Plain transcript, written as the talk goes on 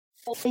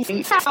On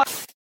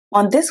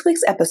this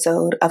week's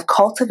episode of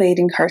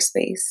Cultivating Her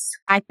Space,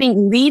 I think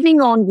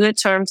leaving on good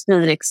terms to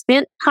the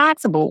extent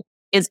possible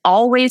is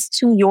always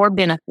to your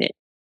benefit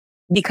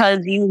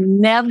because you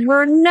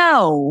never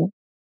know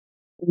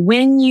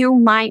when you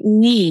might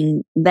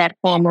need that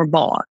former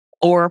boss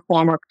or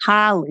former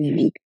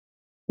colleague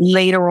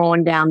later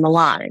on down the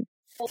line.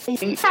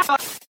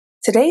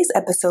 Today's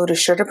episode is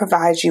sure to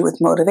provide you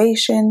with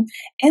motivation,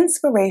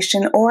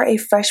 inspiration, or a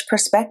fresh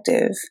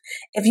perspective.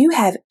 If you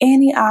have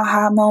any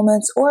aha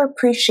moments or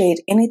appreciate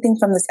anything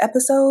from this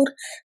episode,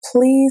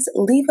 please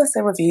leave us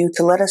a review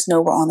to let us know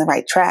we're on the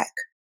right track.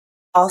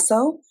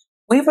 Also,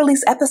 we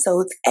release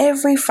episodes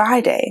every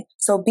Friday,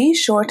 so be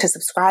sure to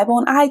subscribe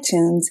on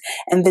iTunes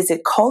and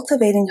visit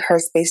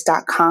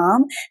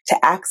cultivatingherspace.com to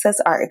access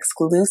our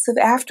exclusive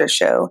after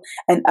show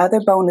and other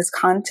bonus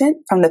content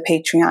from the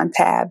Patreon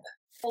tab.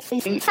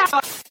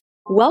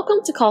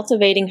 Welcome to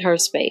Cultivating Her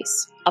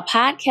Space, a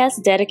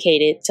podcast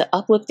dedicated to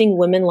uplifting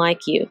women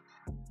like you.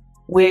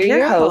 We're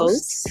your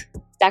hosts,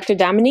 Dr.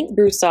 Dominique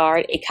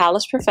Broussard, a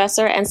college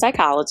professor and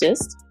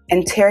psychologist,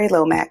 and Terry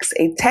Lomax,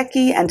 a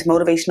techie and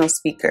motivational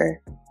speaker.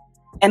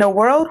 In a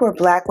world where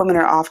Black women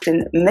are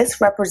often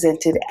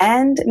misrepresented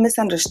and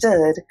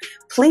misunderstood,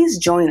 please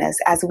join us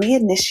as we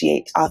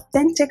initiate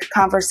authentic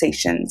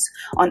conversations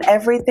on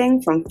everything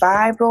from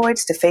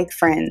fibroids to fake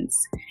friends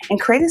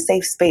and create a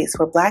safe space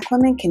where Black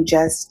women can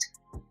just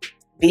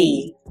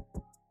be.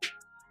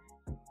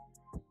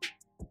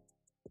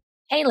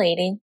 Hey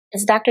lady,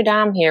 it's Dr.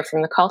 Dom here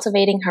from the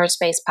Cultivating Her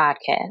Space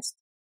podcast.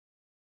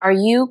 Are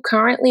you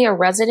currently a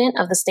resident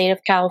of the state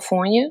of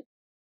California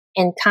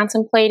and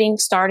contemplating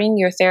starting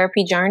your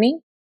therapy journey?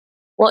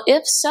 Well,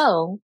 if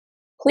so,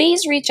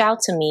 please reach out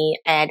to me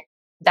at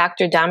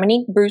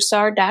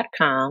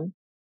drdominiquebroussard.com.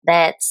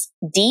 That's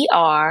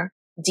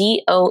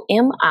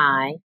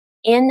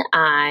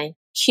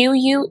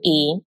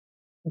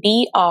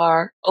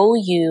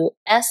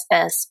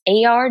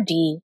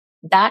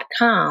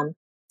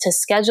to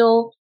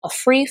schedule a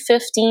free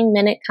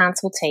 15-minute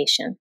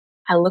consultation.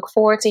 I look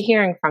forward to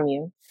hearing from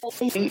you.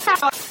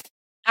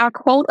 Our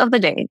quote of the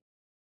day.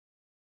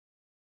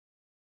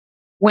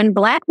 When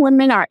Black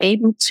women are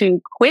able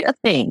to quit a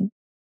thing,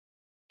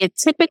 it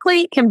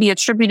typically can be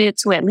attributed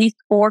to at least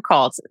 4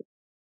 causes.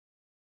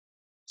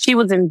 She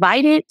was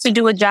invited to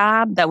do a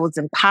job that was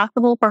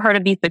impossible for her to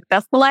be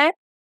successful at.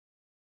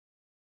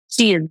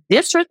 She is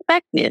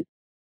disrespected.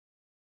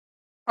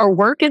 Her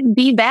work is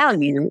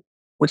devalued,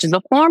 which is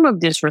a form of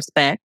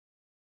disrespect.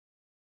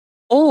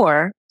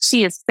 Or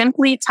she is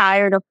simply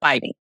tired of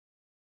fighting.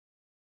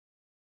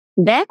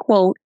 That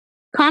quote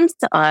comes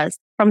to us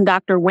from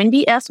Dr.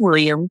 Wendy S.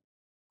 Williams,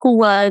 who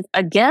was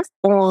a guest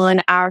on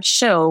our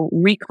show,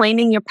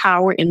 Reclaiming Your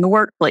Power in the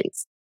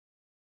Workplace.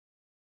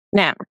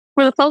 Now,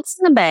 for the folks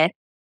in the back,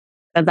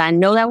 because I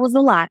know that was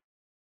a lot,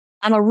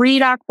 I'm going to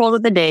read our quote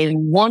of the day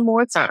one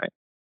more time.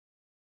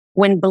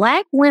 When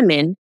Black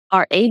women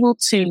are able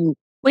to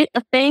quit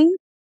a thing,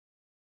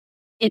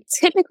 it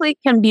typically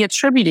can be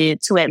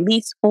attributed to at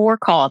least 4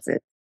 causes.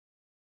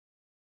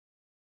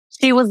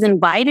 She was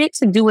invited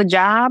to do a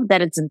job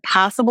that it's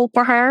impossible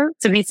for her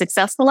to be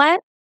successful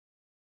at.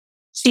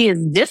 She is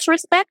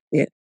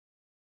disrespected.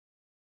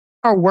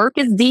 Her work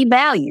is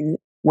devalued,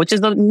 which is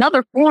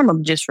another form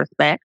of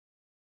disrespect.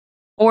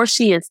 Or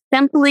she is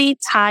simply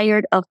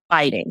tired of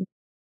fighting.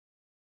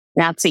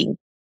 Now, see,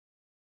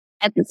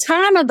 at the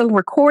time of the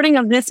recording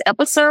of this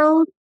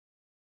episode,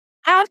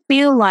 I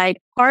feel like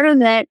part of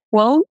that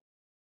quote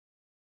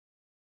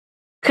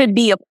could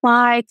be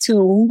applied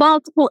to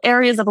multiple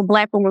areas of a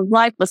Black woman's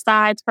life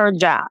besides her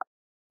job.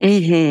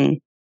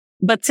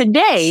 But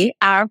today,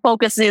 our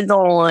focus is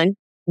on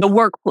the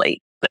workplace.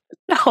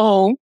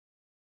 So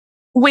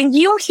when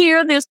you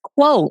hear this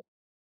quote,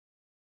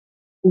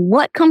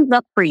 what comes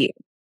up for you?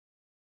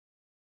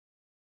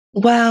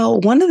 Well,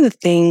 one of the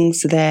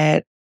things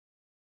that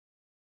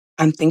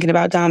I'm thinking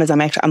about, Dom, is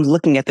I'm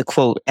looking at the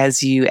quote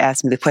as you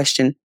asked me the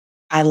question.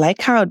 I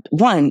like how,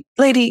 one,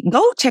 lady,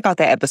 go check out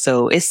that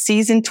episode. It's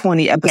season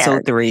 20,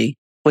 episode 3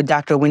 with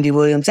Dr. Wendy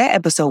Williams. That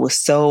episode was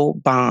so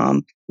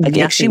bomb. Like,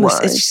 yes,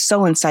 it's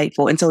so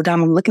insightful. And so,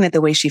 Dom, I'm looking at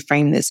the way she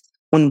framed this.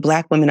 When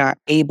Black women are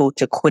able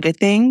to quit a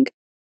thing,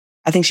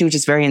 I think she was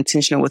just very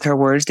intentional with her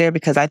words there,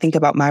 because I think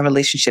about my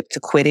relationship to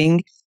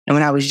quitting. And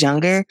when I was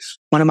younger,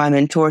 one of my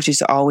mentors used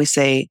to always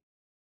say,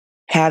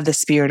 have the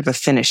spirit of a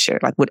finisher.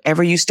 Like,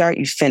 whatever you start,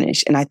 you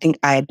finish. And I think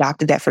I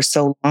adopted that for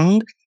so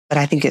long. But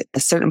I think at a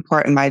certain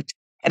point in my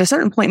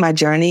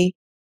journey,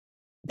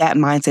 that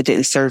mindset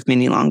didn't serve me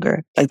any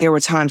longer. Like, there were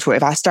times where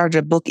if I started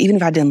a book, even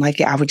if I didn't like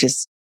it, I would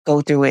just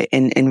go through it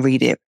and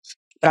read it.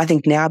 But I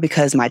think now,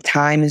 because my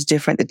time is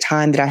different, the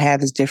time that I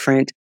have is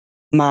different,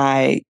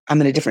 I'm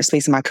in a different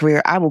space in my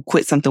career, I will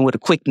quit something with a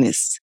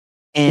quickness.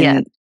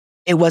 And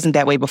it wasn't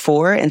that way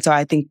before. And so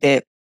I think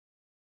that,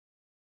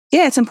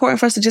 it's important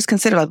for us to just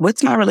consider, like,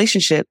 what's my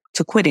relationship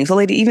to quitting? So,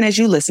 lady, even as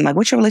you listen, like,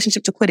 what's your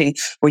relationship to quitting?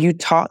 Were you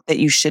taught that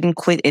you shouldn't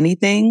quit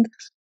anything?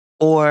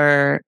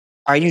 Or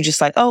are you just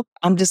like, oh,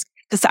 because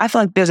I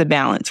feel like there's a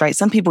balance, right?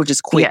 Some people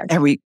just quit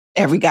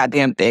every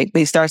goddamn thing.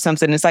 They start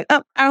something and it's like,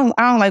 oh, I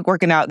don't like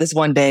working out this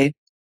one day.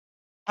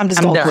 I'm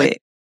just going to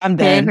quit. I'm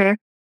done. Mm-hmm.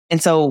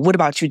 And so what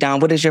about you, Don?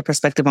 What is your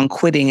perspective on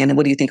quitting? And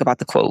what do you think about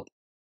the quote?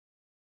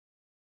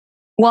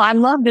 Well, I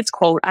love this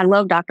quote. I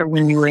love Dr.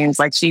 Wendy Williams.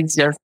 Like, she's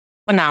just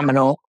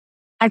phenomenal.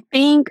 I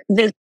think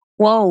this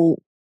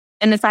quote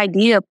and this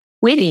idea of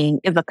quitting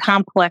is a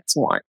complex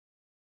one.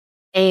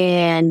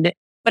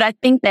 But I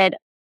think that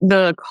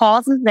the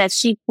causes that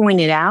she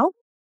pointed out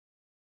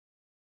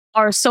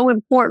are so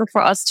important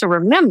for us to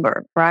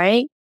remember,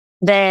 right?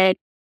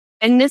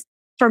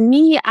 For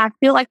me, I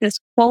feel like this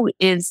quote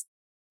is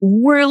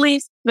really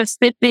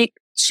specific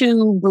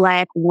to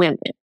Black women,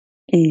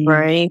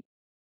 right?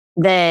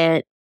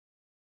 That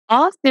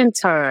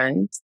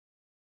oftentimes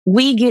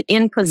we get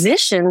in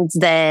positions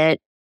that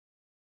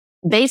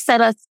they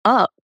set us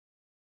up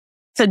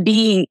to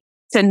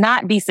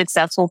not be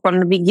successful from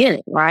the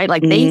beginning, right?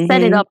 Like they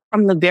set it up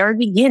from the very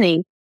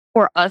beginning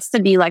for us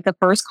to be like the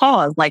first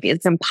cause. Like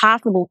it's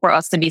impossible for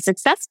us to be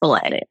successful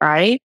at it,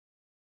 right?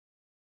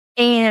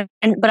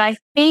 But I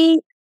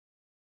think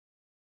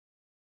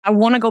I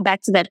want to go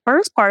back to that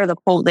first part of the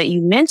quote that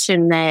you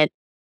mentioned, that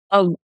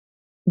of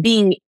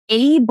being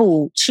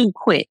able to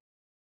quit.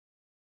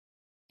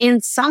 In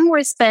some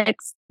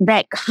respects,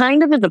 that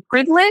kind of is a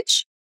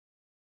privilege,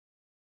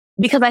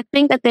 because I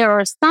think that there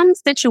are some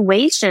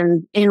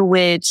situations in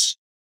which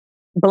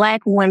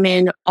Black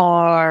women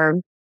are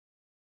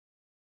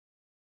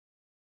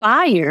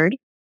fired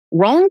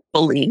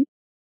wrongfully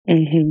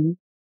and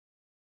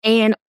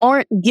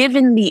aren't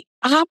given the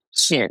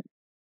option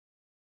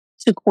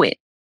to quit.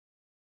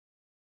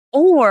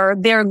 Or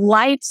their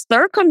life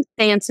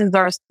circumstances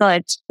are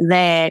such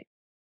that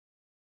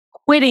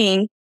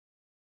quitting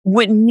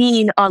would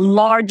mean a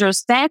larger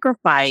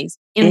sacrifice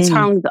in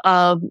terms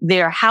of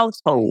their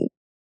household.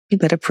 You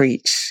better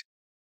preach.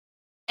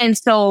 And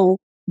so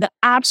the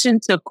option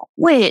to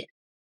quit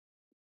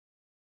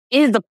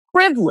is a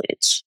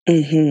privilege.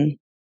 And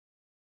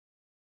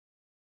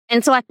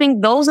so I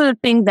think those are the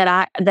things that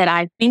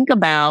I think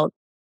about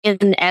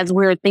as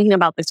we're thinking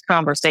about this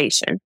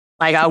conversation.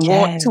 Like I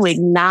want to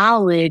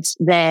acknowledge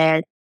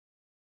that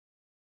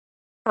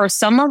for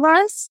some of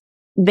us,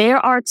 there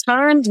are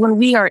times when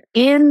we are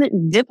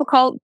in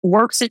difficult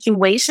work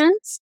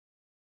situations,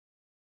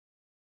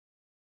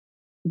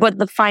 but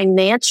the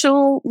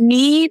financial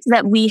needs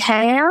that we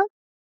have,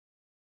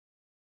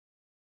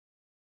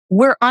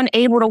 we're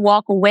unable to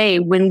walk away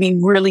when we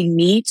really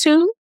need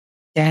to.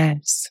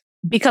 Yes.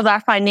 Because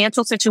our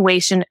financial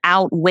situation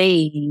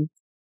outweighs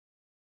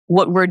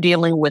what we're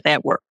dealing with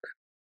at work.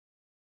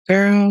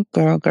 Girl,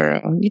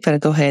 you better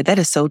go ahead. That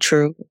is so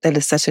true. That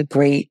is such a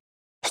great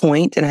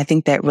point. And I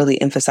think that really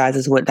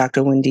emphasizes what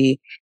Dr.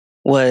 Wendy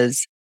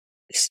was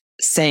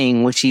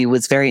saying when she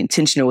was very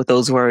intentional with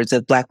those words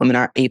of Black women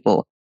are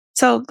able.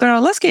 So,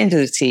 girl, let's get into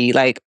the tea.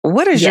 Like,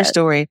 what is your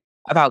story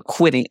about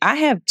quitting? I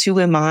have two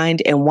in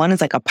mind, and one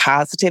is like a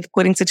positive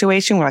quitting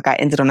situation where like I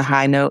ended on a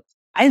high note.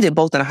 I ended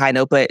both on a high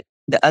note, but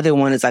the other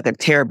one is like a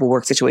terrible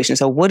work situation.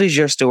 So what is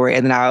your story?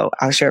 And then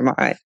I'll share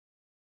mine.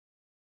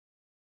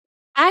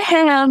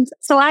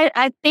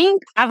 I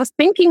think I was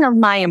thinking of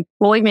my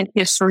employment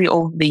history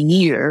over the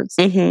years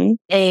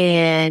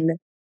and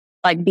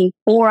like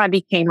before I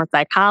became a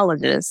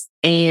psychologist.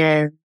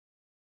 And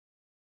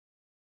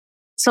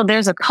so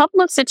there's a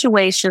couple of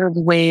situations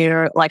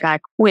where like I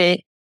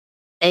quit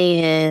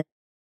and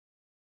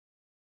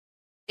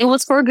it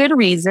was for a good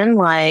reason.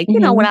 Like, you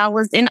know, when I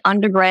was in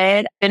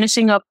undergrad,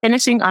 finishing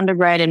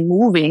undergrad and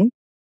moving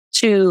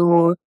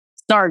to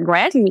start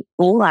graduate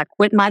school, I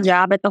quit my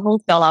job at the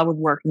hotel I was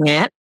working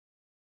at.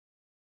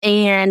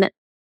 And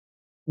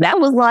that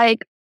was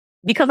like,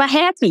 because I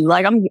had to,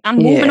 like, I'm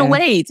moving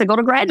away to go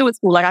to graduate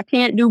school. Like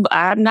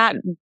I'm not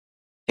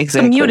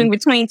commuting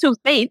between two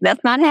states.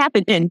 That's not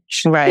happening.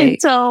 Right.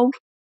 And so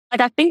like,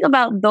 I think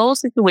about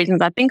those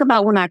situations. I think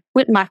about when I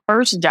quit my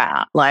first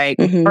job, like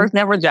first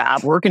ever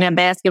job, working at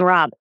Baskin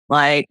Robbins,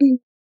 like,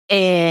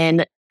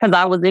 and because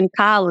I was in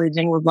college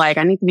and was like,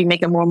 I need to be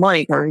making more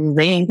money because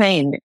they ain't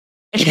paying me.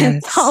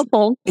 And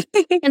so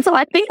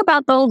I think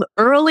about those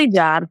early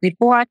jobs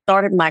before I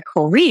started my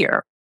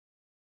career.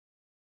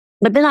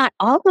 But then I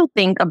also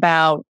think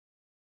about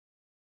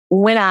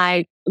when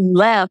I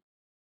left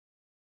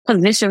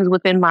positions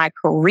within my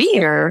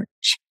career,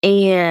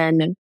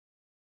 and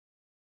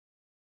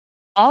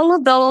all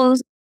of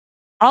those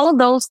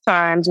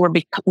times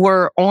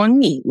were on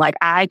me. Like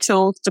I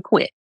chose to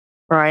quit,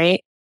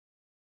 right?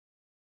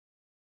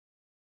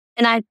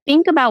 And I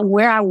think about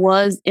where I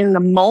was in the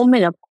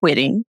moment of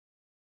quitting,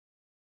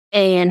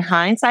 and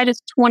hindsight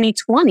is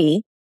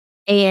 2020.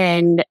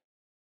 And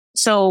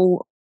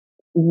so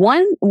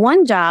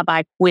one job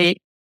I quit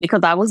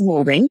because I was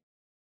moving.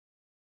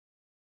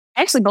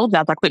 Actually, both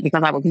jobs I quit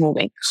because I was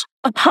moving.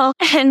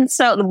 And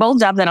so both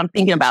jobs that I'm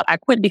thinking about, I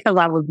quit because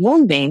I was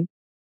moving.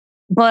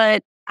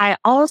 But I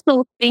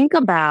also think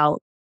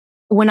about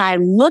when I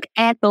look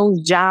at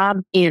those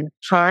jobs in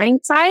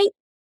hindsight,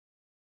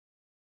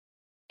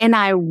 and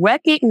I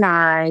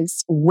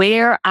recognize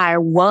where I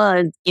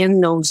was in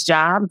those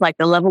jobs, like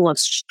the level of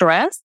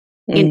stress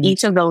in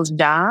each of those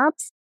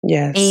jobs.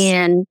 Yes.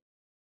 And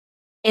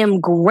am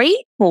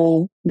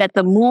grateful that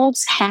the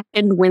moves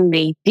happened when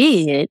they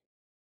did,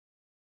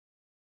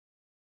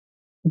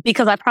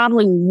 because I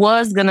probably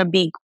was going to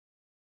be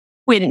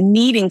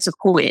needing to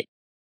quit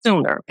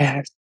sooner.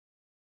 Yes.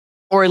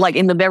 Or like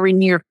in the very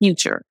near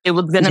future. It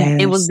was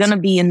Yes. gonna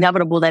be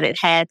inevitable that it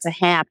had to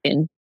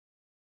happen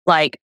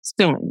like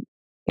soon.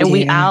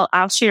 And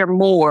I'll share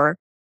more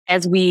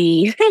as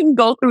we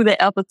go through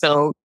the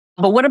episode.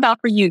 But what about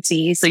for you,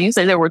 T? So you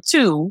said there were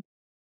two.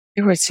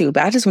 There were two,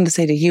 but I just want to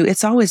say to you,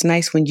 it's always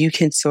nice when you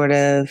can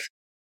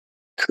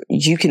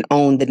you can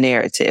own the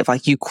narrative.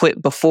 Like you quit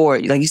before,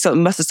 like you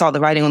must have saw the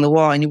writing on the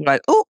wall and you were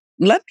like, oh,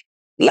 let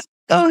me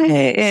go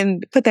ahead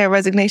and put that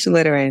resignation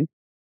letter in.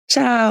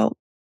 Child,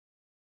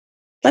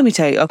 let me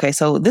tell you. Okay,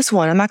 so this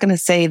one, I'm not going to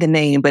say the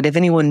name, but if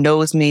anyone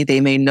knows me,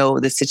 they may know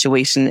the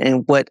situation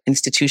and what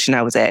institution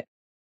I was at.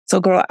 So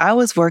girl,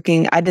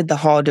 I did the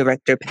hall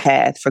director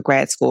path for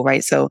grad school,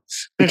 right? So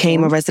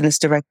became a residence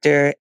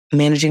director,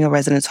 managing a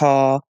residence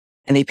hall,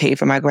 and they paid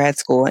for my grad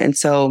school. And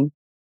so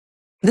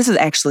this is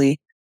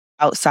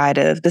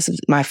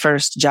my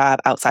first job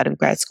outside of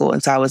grad school.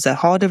 And so I was a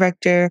hall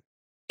director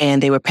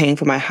and they were paying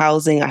for my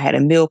housing. I had a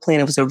meal plan.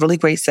 It was a really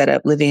great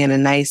setup, living in a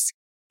nice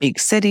big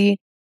city.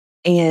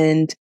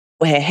 And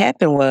what had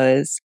happened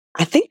was,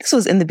 I think this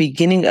was in the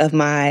beginning of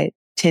my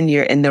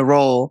tenure in the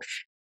role.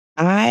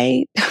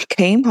 I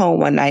came home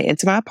one night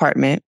into my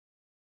apartment,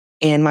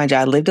 and mind you,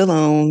 I lived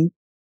alone,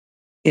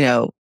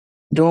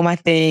 doing my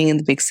thing in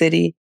the big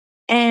city.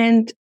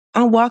 And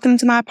I'm walking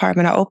into my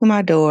apartment. I open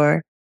my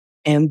door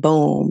and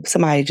boom,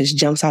 somebody just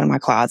jumps out of my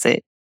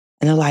closet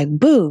and they're like,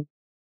 boo.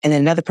 And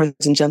then another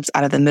person jumps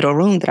out of the middle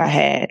room that I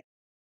had.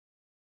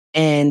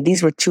 And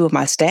these were two of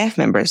my staff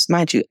members.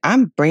 Mind you,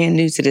 I'm brand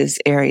new to this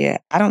area.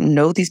 I don't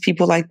know these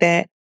people like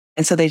that.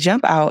 And so they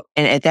jump out.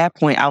 And at that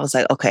point, I was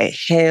like, okay,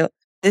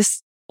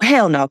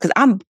 hell no. Cause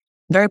I'm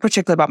very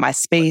particular about my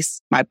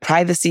space, my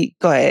privacy.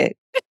 Go ahead.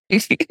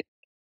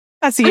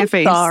 I see your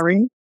face.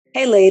 Sorry.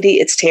 Hey lady,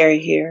 it's Terry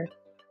here.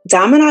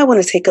 Dom and I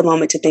want to take a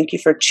moment to thank you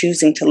for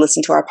choosing to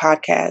listen to our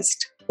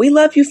podcast. We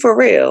love you for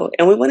real,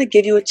 and we want to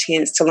give you a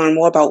chance to learn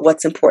more about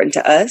what's important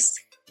to us.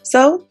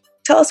 So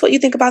tell us what you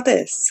think about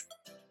this.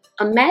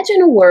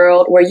 Imagine a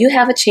world where you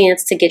have a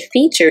chance to get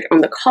featured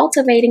on the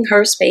Cultivating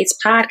Her Space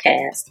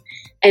podcast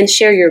and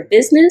share your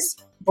business,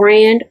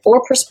 brand,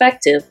 or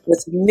perspective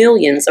with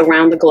millions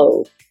around the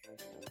globe.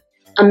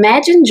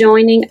 Imagine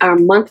joining our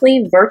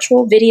monthly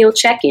virtual video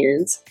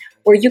check-ins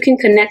where you can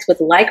connect with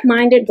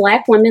like-minded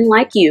Black women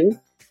like you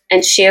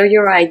and share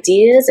your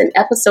ideas and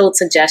episode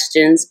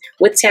suggestions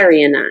with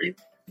Terry and I.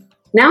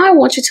 Now I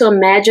want you to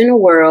imagine a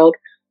world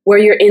where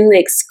you're in the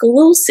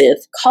exclusive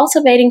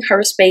Cultivating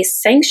Her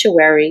Space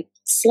Sanctuary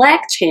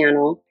Slack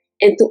channel,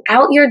 and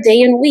throughout your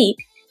day and week,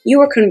 you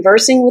are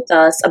conversing with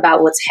us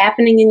about what's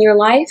happening in your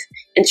life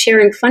and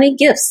sharing funny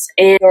gifts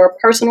and your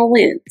personal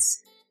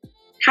wins.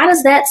 How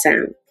does that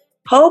sound?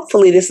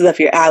 Hopefully this is up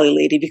your alley,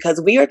 lady, because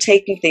we are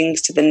taking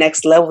things to the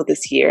next level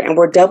this year and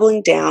we're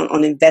doubling down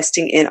on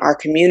investing in our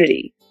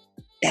community.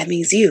 That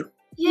means you.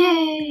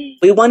 Yay!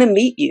 We want to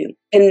meet you,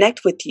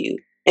 connect with you,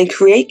 and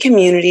create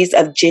communities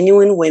of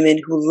genuine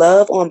women who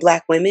love on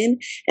Black women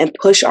and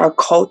push our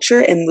culture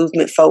and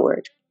movement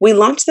forward. We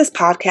launched this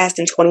podcast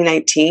in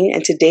 2019,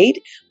 and to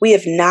date, we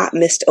have not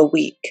missed a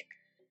week.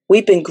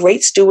 We've been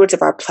great stewards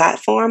of our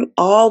platform,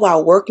 all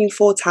while working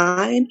full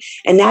time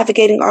and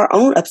navigating our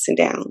own ups and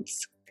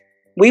downs.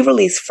 We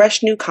release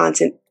fresh new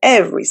content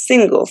every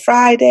single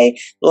Friday,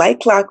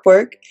 like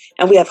clockwork,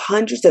 and we have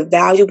hundreds of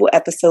valuable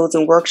episodes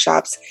and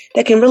workshops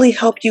that can really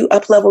help you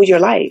uplevel your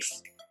life.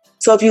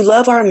 So if you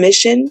love our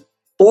mission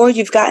or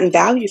you've gotten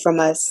value from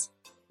us,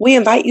 we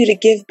invite you to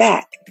give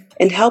back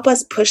and help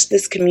us push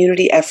this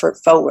community effort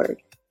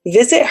forward.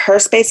 Visit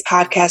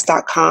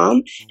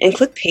herspacepodcast.com and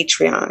click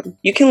Patreon.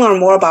 You can learn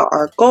more about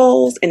our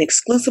goals and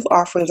exclusive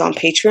offerings on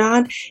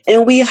Patreon,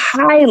 and we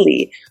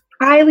highly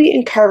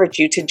encourage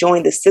you to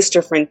join the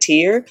Sister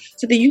Frontier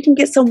so that you can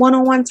get some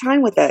one-on-one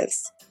time with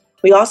us.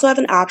 We also have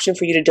an option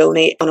for you to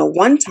donate on a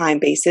one-time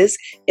basis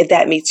if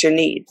that meets your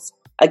needs.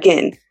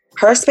 Again,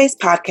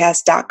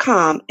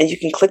 herspacepodcast.com, and you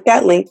can click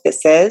that link that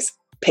says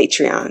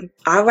Patreon.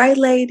 All right,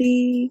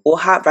 lady, we'll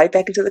hop right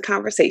back into the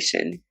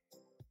conversation.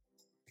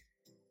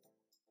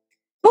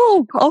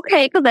 Oh,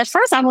 okay. Because at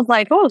first I was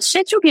like, oh,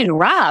 shit, you're getting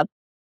robbed.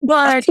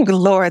 But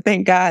Lord,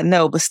 thank God,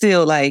 no, but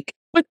still,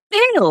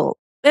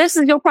 this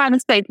is your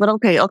private space. But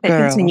okay, girl,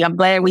 continue. I'm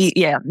glad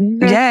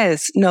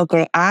Yes. No,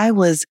 girl, I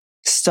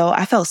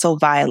felt so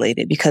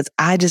violated because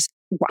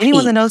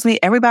anyone that knows me,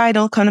 everybody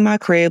don't come to my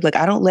crib. Like,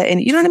 I don't let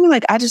you know what I mean?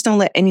 Like, I just don't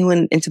let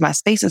anyone into my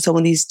space. And so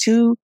when these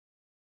two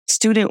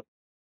student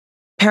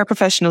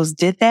paraprofessionals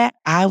did that,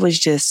 I was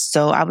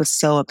so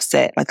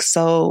upset. Like,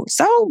 so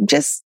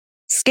just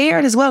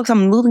scared as well because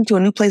I'm moving to a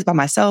new place by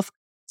myself.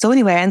 So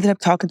anyway, I ended up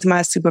talking to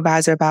my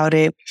supervisor about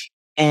it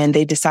and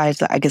they decided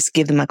to, I guess,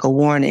 give them like a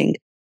warning.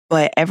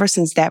 But ever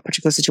since that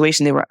particular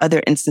situation, there were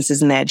other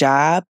instances in that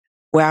job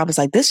where I was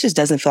like, this just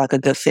doesn't feel like a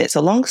good fit.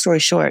 So long story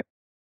short,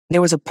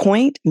 there was a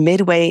point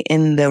midway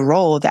in the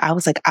role that I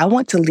was like, I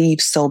want to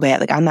leave so bad.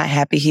 Like, I'm not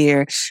happy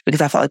here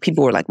because I felt like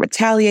people were like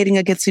retaliating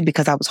against me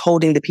because I was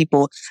holding the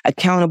people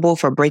accountable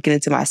for breaking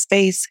into my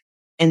space.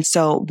 And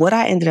so what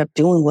I ended up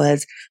doing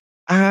was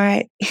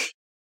I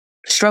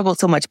struggled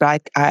so much,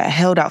 but I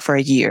held out for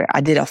a year.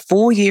 I did a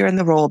full year in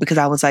the role because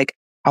I was like,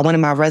 I wanted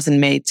my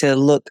resume to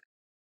look,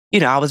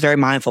 I was very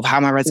mindful of how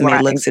my resume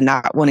Right. looks and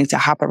not wanting to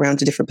hop around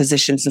to different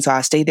positions. And so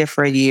I stayed there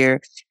for a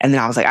year and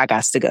then I was like, I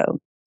got to go.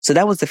 So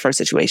that was the first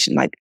situation,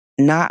 like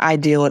not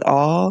ideal at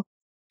all.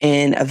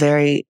 And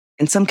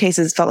in some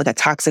cases, felt like a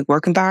toxic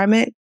work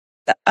environment.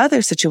 The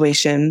other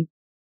situation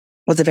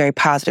was a very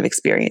positive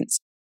experience.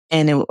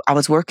 And I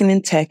was working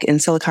in tech in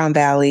Silicon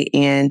Valley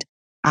and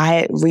I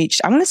had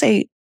reached, I'm going to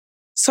say,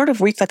 sort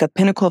of reached like a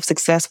pinnacle of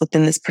success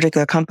within this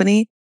particular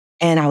company.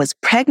 And I was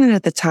pregnant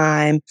at the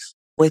time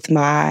with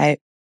my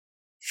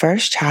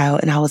first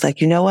child. And I was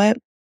like, you know what?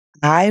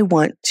 I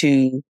want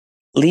to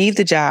leave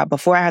the job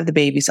before I have the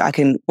baby so I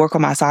can work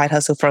on my side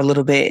hustle for a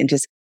little bit and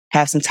just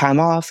have some time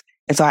off.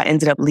 And so I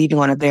ended up leaving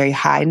on a very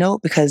high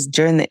note because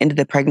during the end of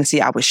the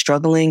pregnancy, I was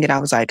struggling and I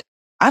was like,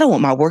 I don't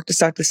want my work to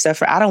start to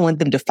suffer. I don't want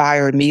them to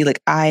fire me.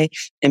 Like, I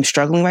am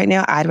struggling right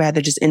now. I'd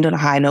rather just end on a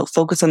high note,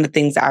 focus on the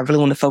things that I really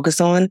want to focus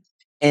on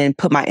and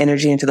put my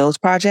energy into those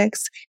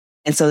projects.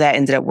 And so that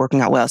ended up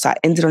working out well. So I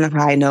ended on a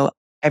high note.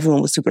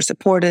 Everyone was super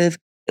supportive.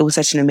 It was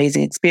such an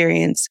amazing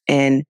experience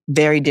and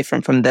very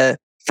different from the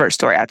first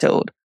story I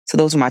told. So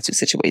those were my two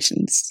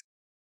situations.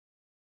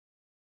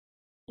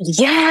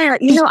 Yeah.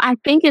 I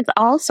think it's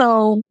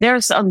also,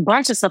 there's a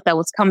bunch of stuff that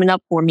was coming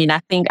up for me. And I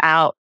think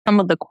some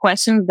of the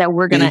questions that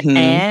we're going to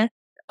ask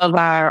of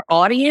our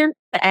audience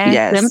to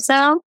ask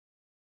themselves,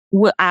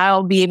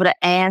 I'll be able to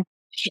ask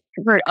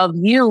of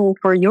you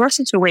for your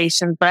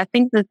situations. But I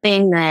think the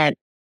thing that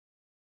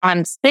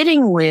I'm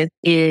sitting with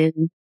is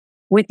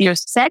with your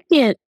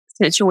second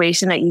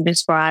situation that you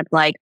described,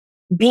 like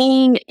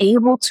being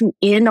able to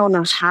end on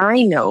a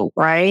high note,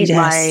 right?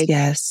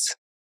 Yes.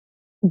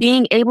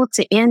 Being able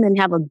to end and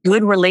have a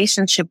good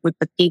relationship with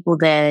the people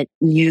that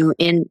you've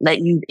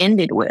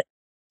ended with.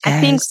 Yes.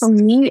 I think for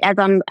me, as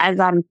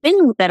I'm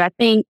thinking with that, I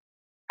think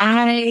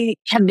I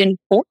have been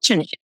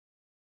fortunate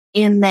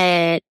in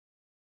that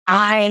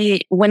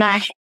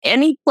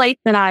any place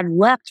that I've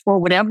left for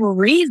whatever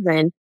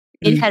reason,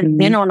 it has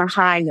been on a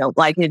high note.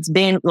 Like it's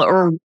been,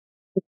 or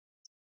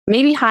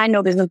maybe high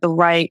note isn't the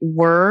right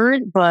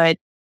word, but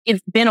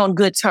it's been on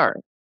good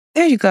terms.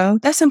 There you go.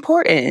 That's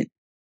important.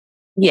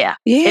 Yeah.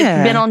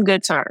 It's been on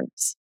good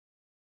terms.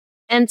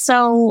 And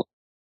so,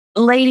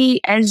 lady,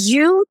 as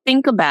you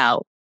think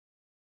about,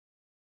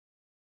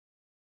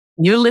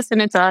 you're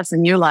listening to us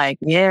and you're like,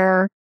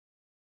 yeah,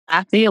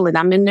 I feel it.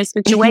 I'm in this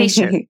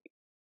situation.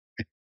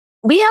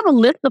 We have a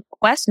list of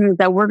questions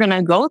that we're going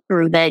to go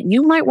through that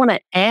you might want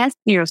to ask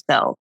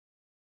yourself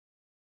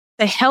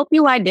to help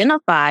you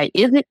identify,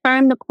 is it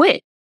time to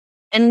quit?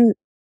 And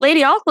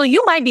lady, also,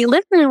 you might be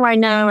listening right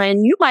now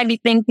and you might be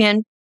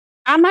thinking,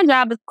 my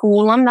job is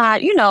cool. I'm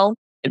not, it's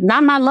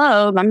not my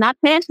love. I'm not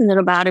passionate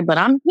about it, but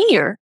I'm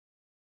here.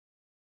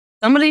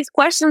 Some of these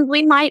questions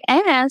we might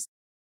ask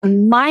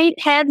might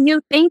have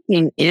you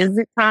thinking, is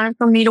it time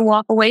for me to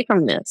walk away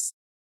from this?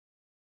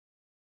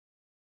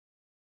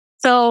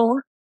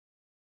 So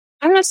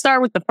I'm going to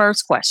start with the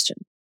first question.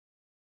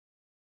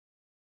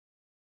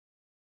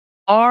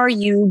 Are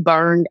you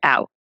burned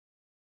out?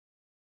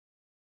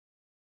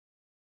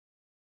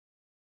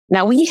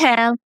 Now we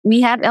have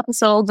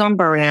episodes on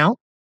burnout,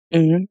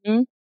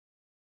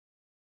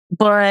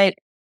 but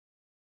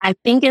I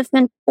think it's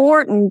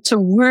important to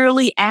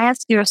really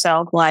ask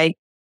yourself, like,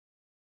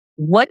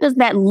 what does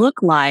that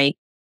look like?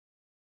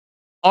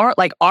 Or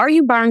like, are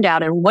you burned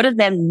out? And what does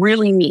that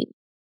really mean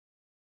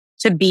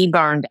to be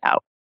burned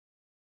out?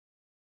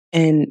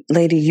 And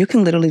lady, you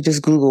can literally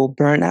just Google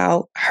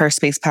Burnout Her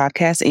Space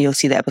podcast and you'll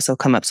see the episode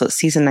come up. So it's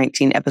season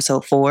 19,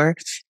 episode 4,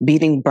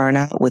 Beating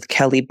Burnout with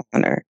Kelly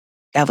Bonner.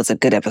 That was a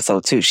good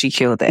episode too. She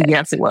killed that.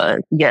 Yes, it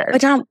was. Yes.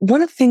 But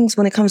one of the things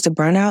when it comes to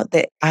burnout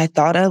that I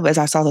thought of as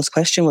I saw this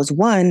question was,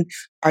 one,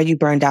 are you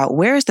burned out?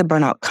 Where is the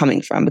burnout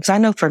coming from? Because I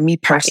know for me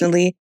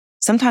personally,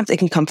 sometimes it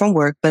can come from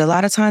work, but a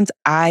lot of times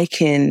I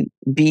can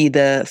be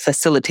the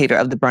facilitator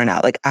of the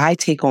burnout. Like I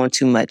take on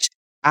too much.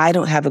 I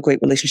don't have a great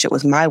relationship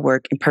with my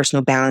work and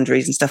personal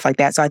boundaries and stuff like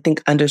that. So I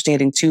think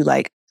understanding too,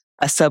 like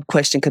a sub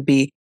question could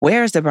be,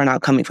 where is the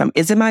burnout coming from?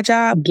 Is it my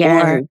job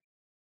or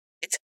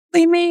it's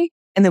really me?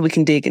 And then we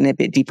can dig in a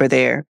bit deeper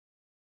there.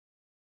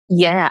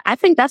 Yeah, I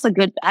think that's a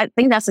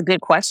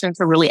good question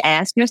to really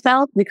ask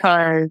yourself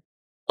because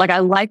like I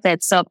like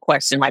that sub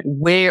question, like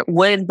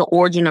what is the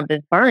origin of this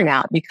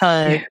burnout?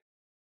 Because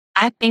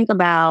I think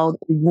about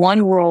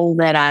one role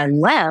that I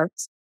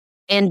left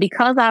and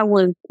because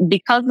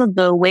of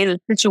the way the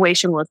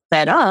situation was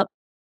set up,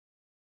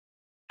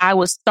 I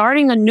was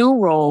starting a new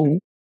role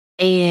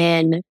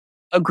and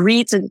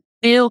agreed to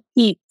still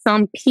keep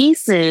some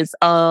pieces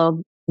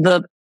of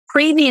the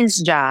previous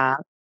job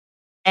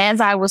as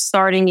I was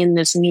starting in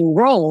this new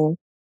role.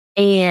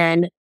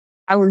 And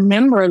I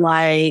remember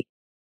like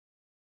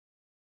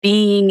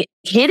hitting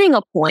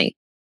a point,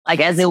 like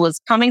as it was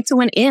coming to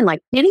an end,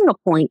 like hitting a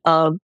point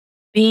of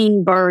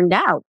being burned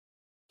out.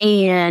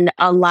 And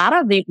a lot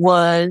of it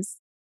was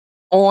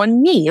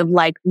on me, of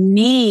like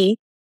me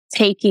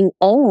taking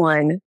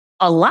on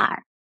a lot.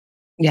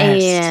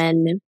 Yes.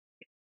 And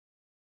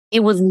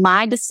it was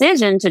my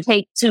decision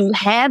to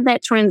have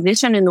that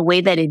transition in the way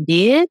that it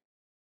did,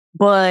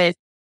 but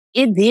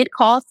it did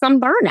cause some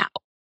burnout.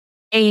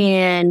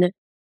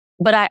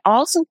 But I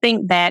also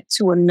think back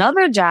to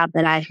another job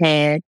that I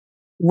had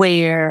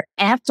where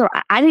after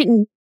I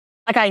didn't,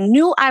 like I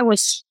knew I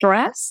was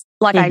stressed,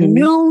 like I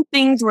knew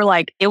things were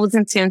like, it was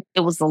intense, it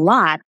was a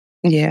lot.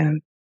 Yeah.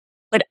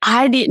 But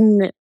I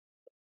didn't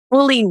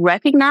fully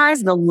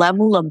recognize the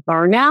level of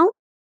burnout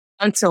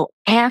until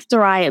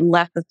after I had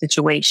left the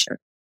situation.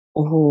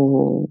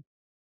 Oh.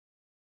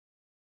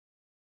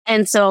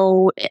 And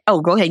so,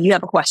 go ahead. You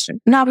have a question.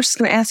 No, I was just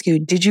going to ask you,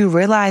 did you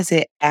realize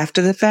it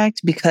after the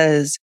fact?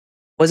 Because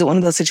was it one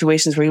of those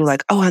situations where you were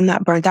like, oh, I'm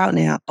not burnt out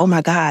now? Oh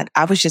my God,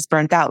 I was just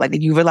burnt out. Like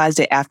you realized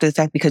it after the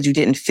fact because you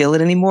didn't feel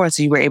it anymore.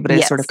 So you were able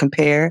to sort of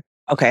compare.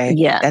 Okay.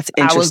 Yeah. That's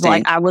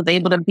interesting. I was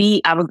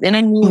in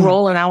a new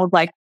role and I was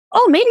like,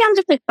 oh, maybe I'm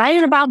just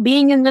excited about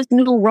being in this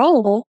new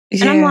role.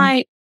 Yeah. And I'm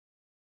like,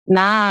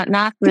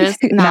 nah, sis.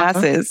 Nah,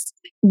 sis.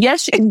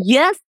 Yes.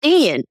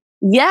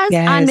 Yes,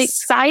 I'm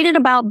excited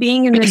about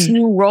being in this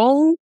new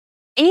role.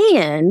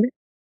 And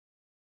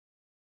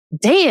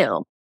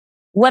damn,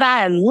 what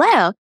I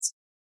left,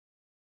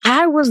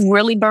 I was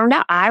really burned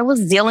out. I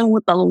was dealing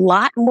with a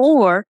lot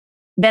more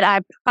that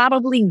I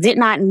probably did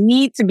not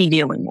need to be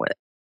dealing with.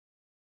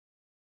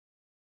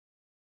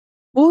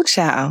 Ooh,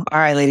 child. All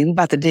right, lady, we're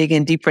about to dig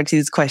in deeper into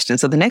these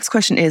questions. So the next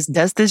question is,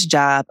 does this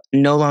job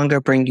no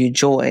longer bring you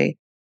joy?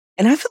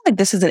 And I feel like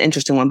this is an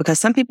interesting one because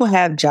some people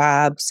have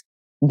jobs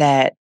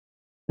that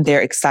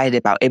they're excited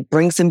about. It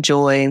brings them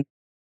joy.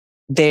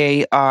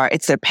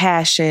 It's their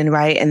passion,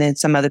 right? And then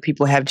some other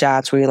people have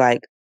jobs where you're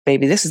like,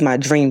 baby, this is my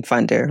dream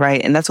funder,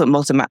 right? And that's what I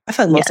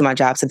feel like most of my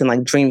jobs have been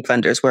like dream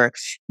funders, where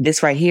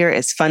this right here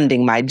is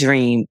funding my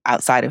dream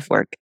outside of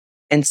work.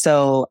 And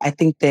so I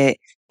think that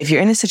if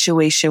you're in a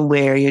situation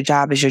where your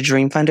job is your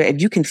dream funder,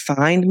 if you can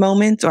find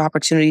moments or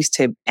opportunities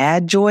to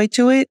add joy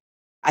to it,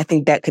 I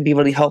think that could be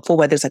really helpful,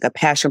 whether it's like a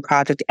passion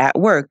project at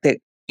work that,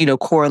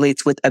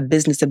 correlates with a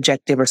business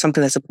objective or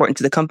something that's important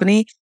to the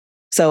company.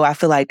 So I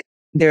feel like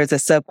there's a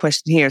sub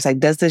question here. It's like,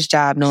 does this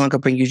job no longer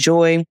bring you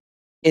joy?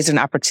 Is there an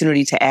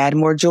opportunity to add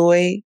more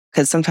joy?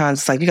 Because sometimes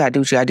it's like, you got to do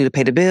what you got to do to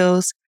pay the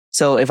bills.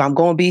 So if I'm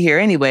going to be here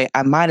anyway,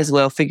 I might as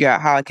well figure out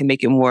how I can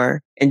make it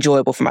more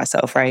enjoyable for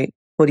myself, right?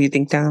 What do you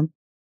think, Dom?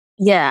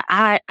 Yeah,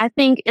 I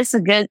think it's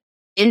a good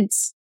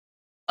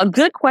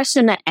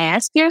question to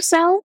ask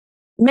yourself,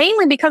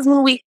 mainly because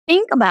when we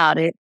think about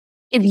it,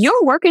 if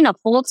you're working a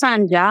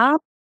full-time job,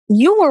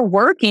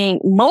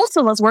 most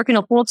of us working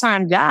a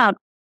full-time job,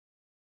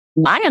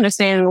 my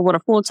understanding of what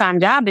a full-time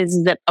job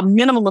is that a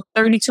minimum of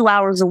 32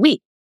 hours a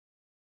week.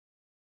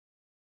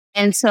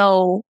 And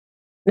so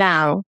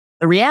now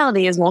the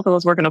reality is most of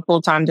us working a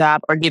full-time job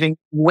are getting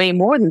way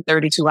more than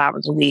 32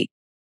 hours a week.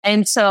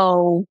 And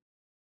so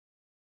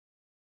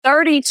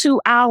 32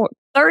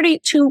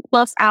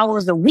 plus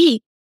hours a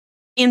week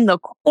in the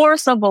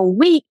course of a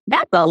week,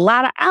 that's a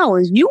lot of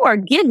hours. You are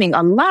giving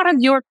a lot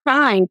of your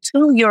time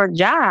to your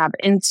job.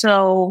 And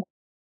so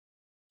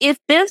if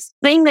this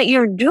thing that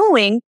you're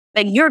doing,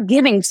 that you're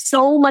giving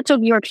so much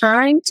of your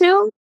time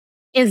to,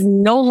 is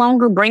no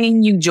longer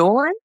bringing you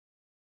joy,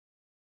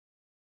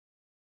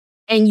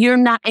 and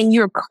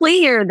you're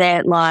clear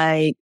that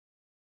like,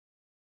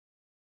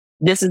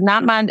 this is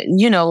not my,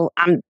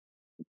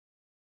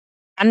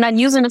 I'm not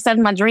using this as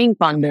my dream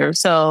funder.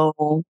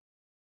 So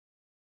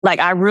like,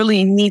 I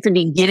really need to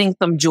be getting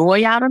some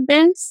joy out of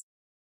this,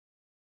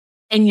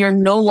 and you're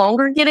no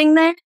longer getting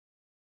that,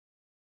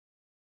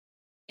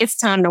 it's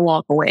time to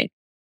walk away.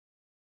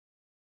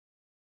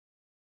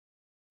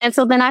 And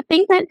so then I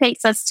think that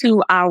takes us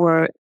to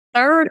our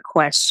third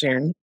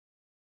question.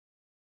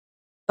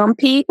 Some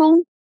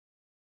people,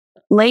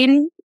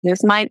 lady,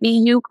 this might be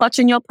you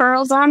clutching your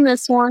pearls on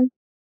this one.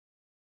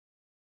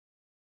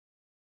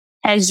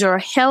 Has your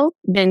health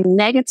been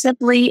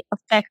negatively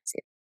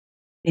affected?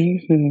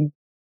 Mm-hmm.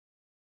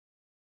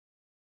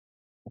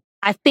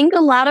 I think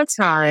a lot of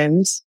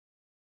times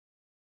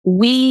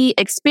we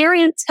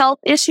experience health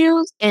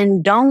issues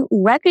and don't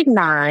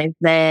recognize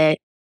that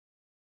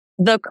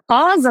the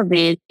cause of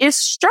it is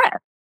stress.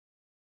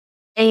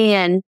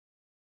 And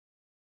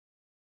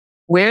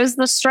where's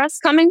the stress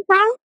coming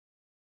from?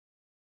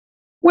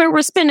 Where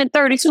we're spending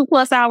 32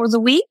 plus hours a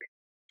week,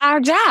 our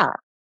job.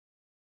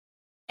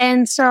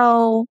 And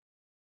so,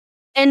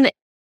 and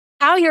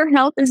how your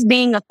health is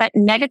being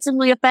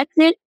negatively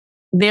affected,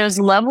 there's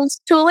levels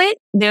to it.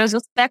 There's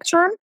a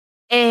spectrum.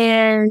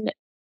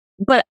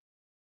 But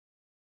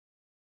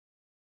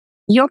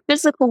your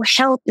physical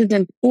health is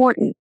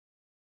important.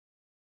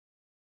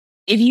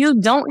 If you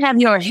don't have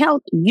your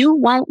health, you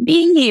won't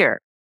be here.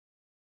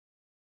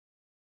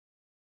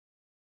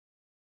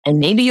 And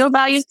maybe your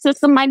value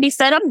system might be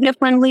set up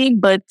differently,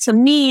 but to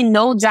me,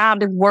 no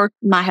job is worth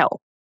my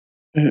health.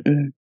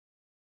 Mm-mm.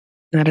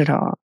 Not at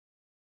all.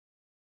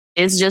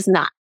 It's just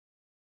not.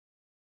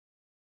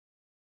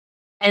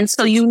 And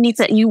so you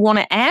want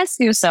to ask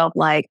yourself,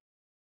 like,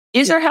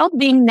 is your health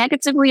being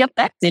negatively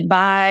affected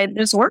by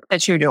this work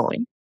that you're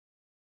doing?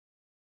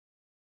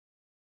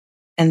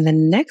 And the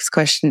next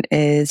question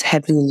is,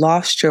 have you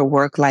lost your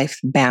work-life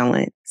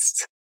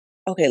balance?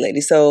 Okay,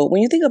 ladies. So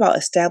when you think about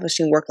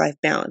establishing work-life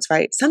balance,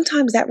 right,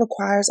 sometimes that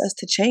requires us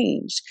to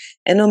change.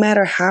 And no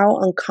matter how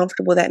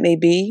uncomfortable that may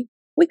be,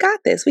 we got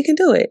this. We can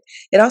do it.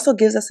 It also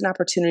gives us an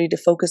opportunity to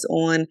focus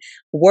on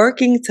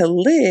working to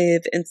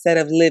live instead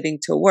of living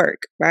to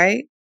work,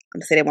 right? I'm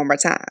going to say that one more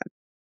time.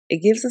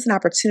 It gives us an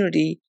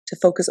opportunity to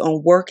focus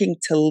on working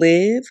to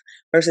live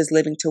versus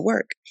living to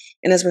work.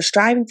 And as we're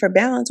striving for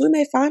balance, we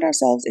may find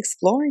ourselves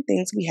exploring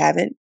things we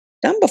haven't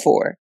done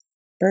before.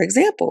 For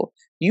example,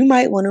 you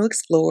might want to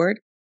explore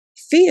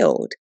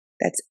Field.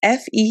 That's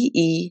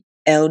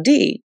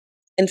F-E-E-L-D.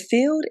 And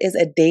Field is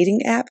a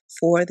dating app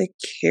for the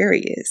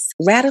curious.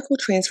 Radical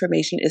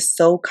transformation is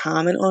so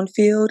common on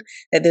Field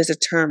that there's a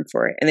term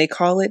for it, and they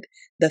call it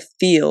the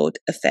Field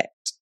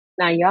effect.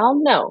 Now,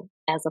 y'all know,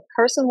 as a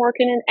person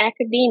working in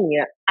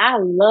academia, I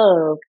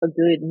love a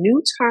good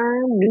new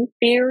term, new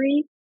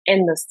theory,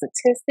 and the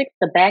statistics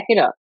to back it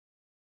up.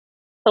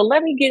 So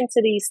let me get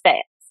into these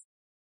stats.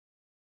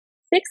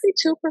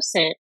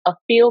 62% of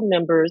Field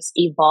members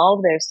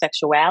evolve their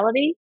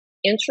sexuality,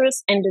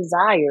 interests, and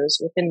desires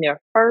within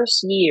their first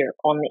year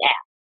on the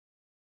app.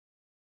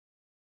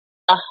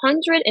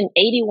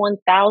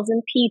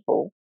 181,000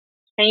 people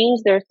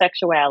change their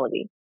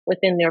sexuality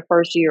within their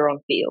first year on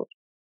Field.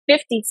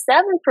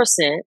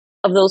 57%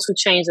 of those who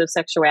change their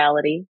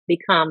sexuality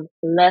become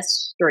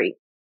less straight,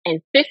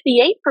 and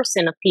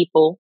 58% of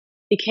people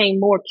became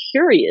more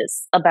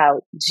curious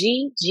about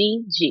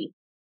GGG.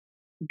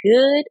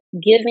 Good,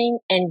 giving,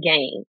 and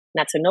gain.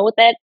 Now, to know what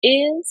that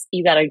is,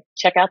 you got to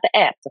check out the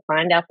app to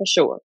find out for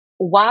sure.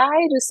 Why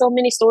do so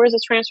many stories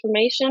of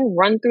transformation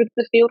run through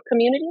the Field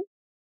community?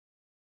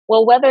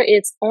 Well, whether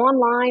it's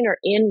online or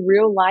in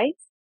real life,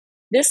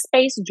 this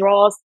space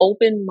draws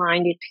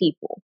open-minded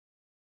people.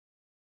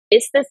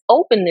 It's this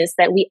openness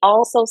that we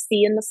also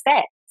see in the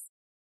stats.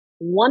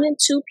 1 in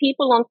 2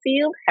 people on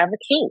Field have a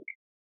kink.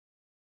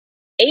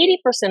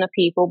 80% of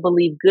people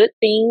believe good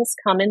things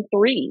come in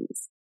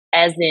threes,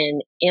 as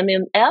in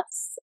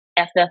MMFs,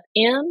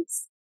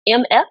 FFMs,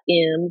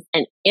 MFMs,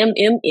 and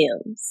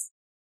MMMs.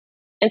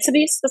 And to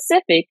be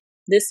specific,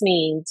 this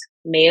means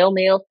male,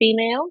 male,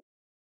 female,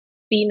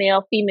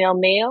 female, female,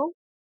 male,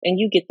 and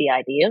you get the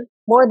idea.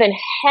 More than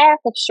half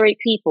of straight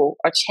people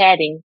are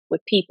chatting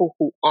with people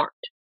who aren't.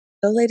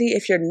 So, lady,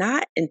 if you're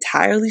not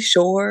entirely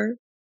sure,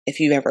 if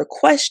you've ever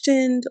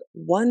questioned,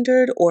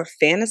 wondered, or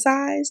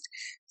fantasized,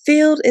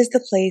 Field is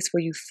the place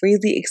where you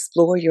freely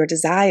explore your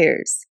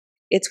desires.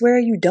 It's where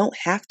you don't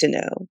have to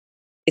know.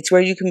 It's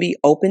where you can be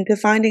open to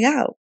finding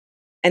out.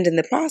 And in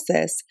the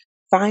process,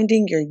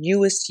 finding your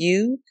newest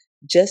you,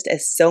 just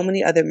as so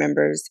many other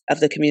members of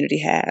the community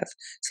have.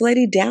 So,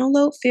 lady,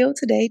 download Field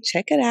today,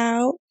 check it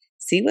out,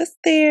 see what's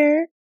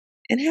there,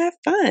 and have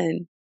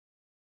fun.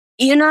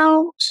 You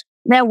know,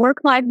 that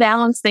work-life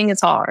balance thing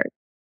is hard.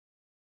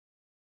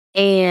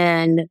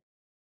 And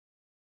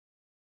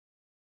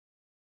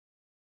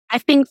I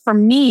think for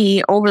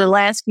me, over the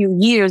last few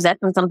years, that's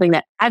been something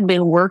that I've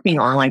been working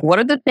on. Like, what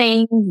are the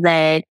things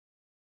that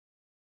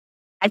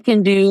I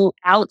can do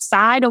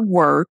outside of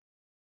work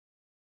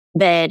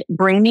that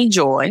bring me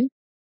joy?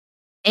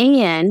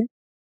 And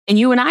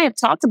you and I have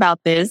talked about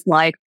this,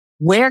 like,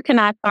 where can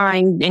I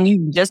find, and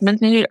you just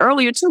mentioned it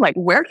earlier too, like,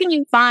 where can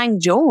you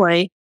find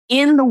joy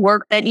in the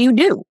work that you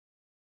do?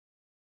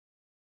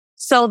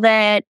 So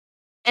that,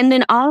 and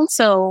then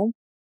also,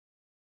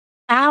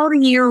 how do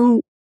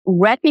you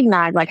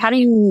recognize, like, how do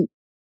you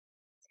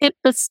tip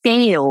the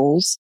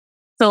scales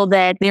so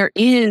that there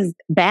is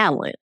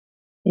balance?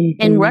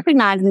 And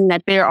recognizing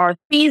that there are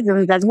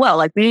seasons as well.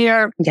 Like,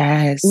 there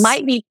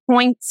might be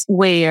points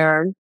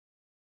where,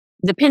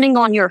 depending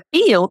on your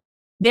field,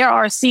 there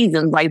are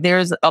seasons. Like,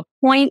 there's a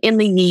point in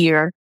the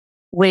year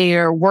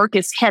where work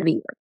is heavier.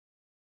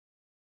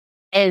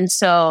 And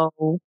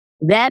so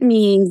that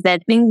means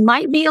that things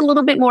might be a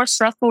little bit more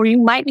stressful, or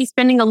you might be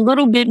spending a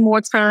little bit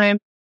more time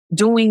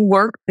doing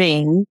work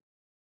things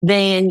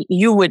than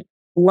you would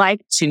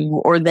like to,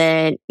 or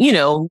that,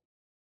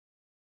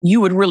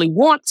 you would really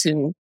want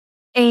to.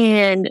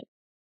 And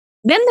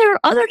then there are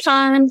other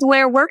times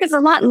where work is a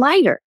lot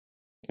lighter.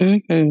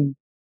 And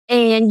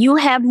you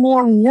have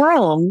more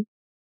room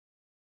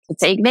to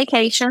take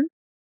vacation.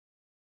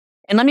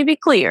 And let me be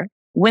clear,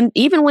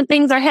 even when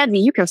things are heavy,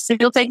 you can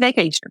still take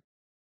vacation.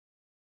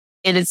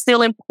 It is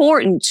still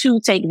important to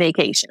take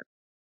vacation.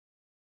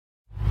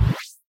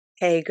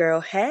 Hey girl,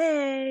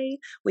 hey.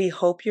 We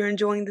hope you're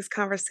enjoying this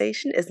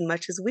conversation as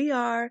much as we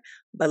are,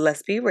 but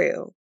let's be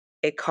real.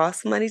 It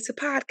costs money to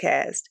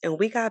podcast, and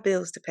we got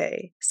bills to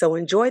pay. So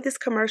enjoy this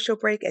commercial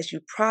break as you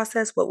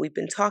process what we've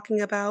been talking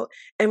about.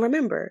 And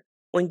remember,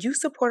 when you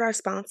support our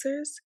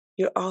sponsors,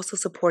 you're also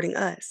supporting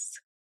us.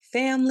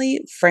 Family,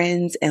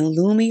 friends, and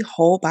Lumi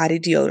Whole Body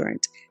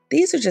Deodorant.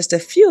 These are just a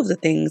few of the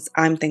things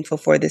I'm thankful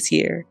for this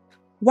year.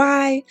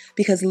 Why?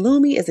 Because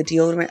Lumi is a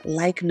deodorant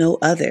like no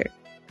other.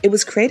 It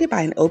was created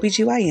by an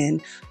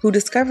OBGYN who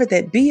discovered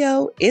that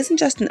BO isn't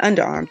just an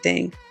underarm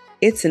thing,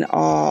 it's an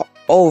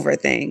all-over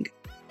thing.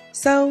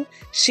 So,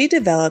 she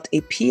developed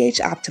a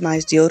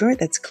pH-optimized deodorant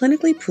that's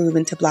clinically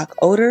proven to block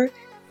odor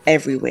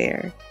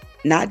everywhere.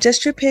 Not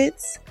just your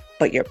pits,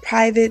 but your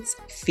privates,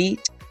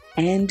 feet,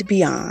 and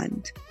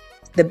beyond.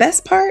 The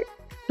best part?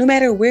 No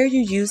matter where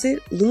you use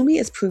it, Lumi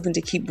is proven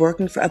to keep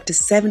working for up to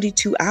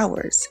 72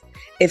 hours.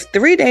 If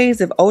 3 days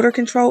of odor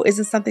control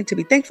isn't something to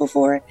be thankful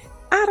for,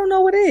 I don't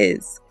know what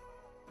is.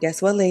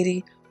 Guess what,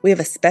 lady? We have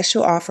a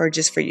special offer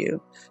just for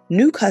you.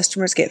 New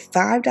customers get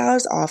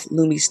 $5 off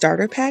Lumi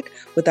Starter Pack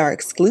with our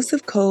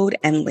exclusive code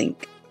and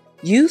link.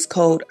 Use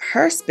code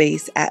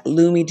HERSPACE at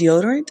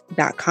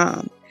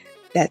LumiDeodorant.com.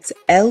 That's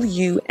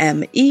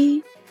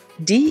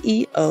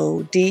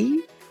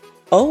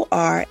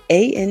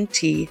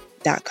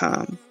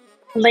LumiDeodorant.com.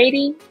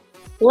 Lady,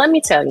 let me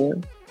tell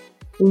you,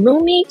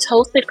 Lumi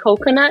Toasted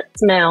Coconut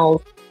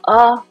smells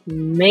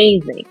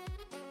amazing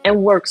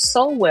and works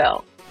so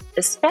well,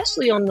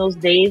 especially on those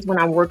days when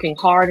I'm working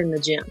hard in the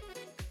gym.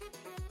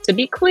 To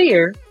be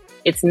clear,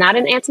 it's not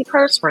an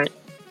antiperspirant,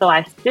 so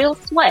I still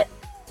sweat,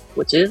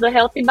 which is a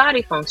healthy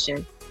body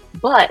function,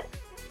 but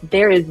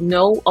there is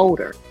no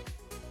odor.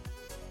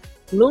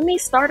 Lumi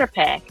Starter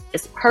Pack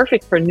is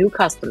perfect for new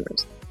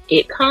customers.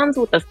 It comes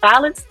with a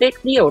solid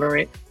stick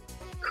deodorant,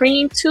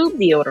 cream tube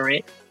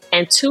deodorant,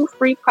 and 2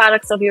 free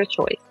products of your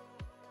choice,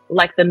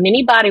 like the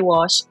mini body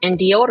wash and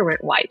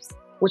deodorant wipes,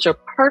 which are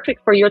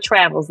perfect for your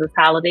travels this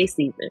holiday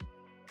season,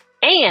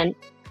 and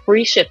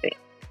free shipping.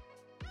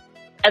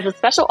 As a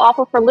special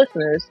offer for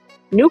listeners,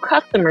 new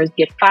customers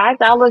get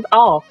 $5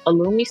 off a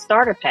Lumi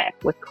Starter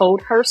Pack with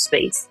code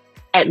HERSPACE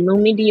at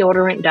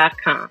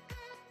LumiDeodorant.com.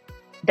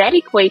 That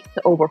equates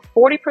to over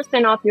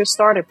 40% off your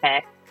starter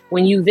pack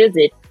when you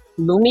visit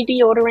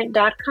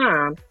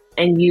LumiDeodorant.com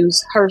and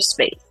use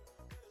HERSPACE.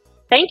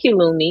 Thank you,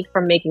 Lumi,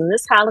 for making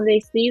this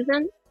holiday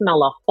season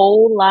smell a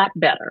whole lot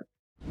better.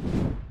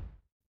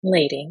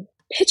 Lady,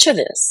 picture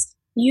this.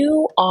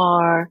 You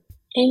are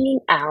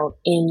hanging out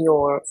in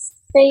your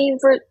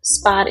favorite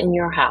spot in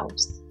your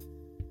house.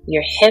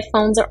 Your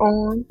headphones are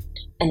on,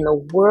 and the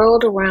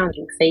world around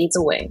you fades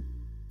away.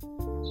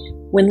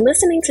 When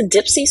listening to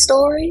Dipsy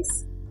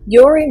stories,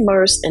 you're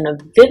immersed in a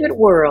vivid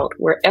world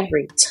where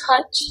every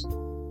touch,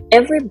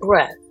 every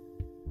breath,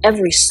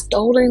 every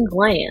stolen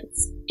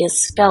glance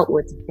is felt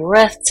with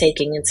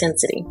breathtaking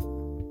intensity.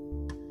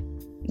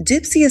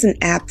 Dipsy is an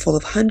app full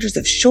of hundreds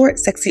of short,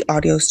 sexy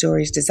audio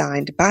stories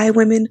designed by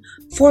women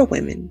for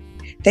women.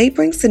 They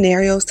bring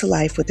scenarios to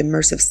life with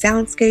immersive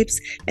soundscapes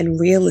and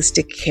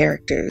realistic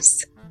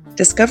characters.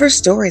 Discover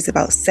stories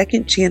about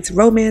second chance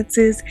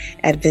romances,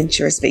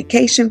 adventurous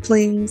vacation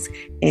flings,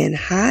 and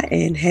hot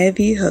and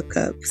heavy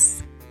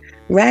hookups.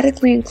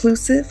 Radically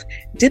inclusive,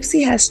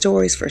 Dipsy has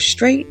stories for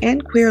straight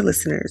and queer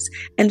listeners,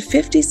 and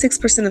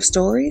 56% of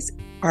stories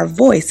are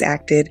voice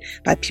acted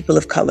by people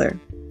of color.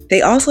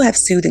 They also have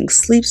soothing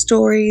sleep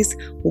stories,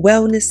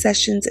 wellness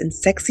sessions, and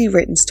sexy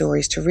written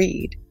stories to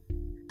read.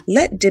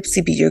 Let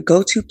Dipsy be your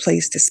go-to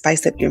place to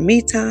spice up your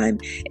me time,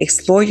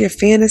 explore your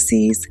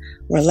fantasies,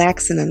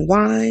 relax and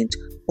unwind,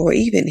 or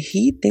even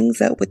heat things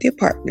up with your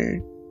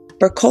partner.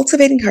 For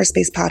Cultivating Her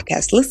Space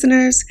podcast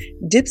listeners,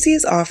 Dipsy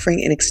is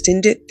offering an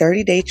extended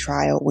 30-day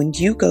trial when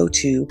you go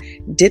to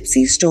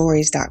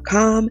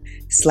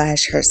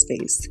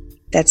dipsystories.com/herspace.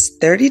 That's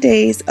 30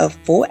 days of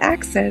full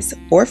access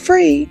for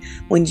free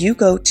when you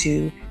go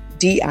to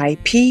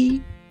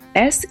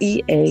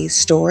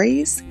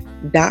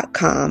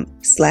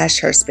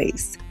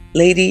dipseastories.com/herspace.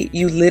 Lady,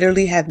 you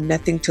literally have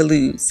nothing to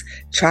lose.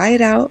 Try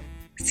it out.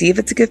 See if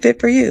it's a good fit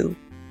for you.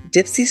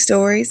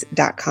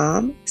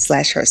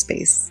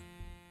 dipsystories.com/herspace.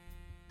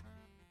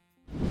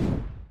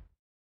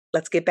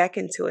 Let's get back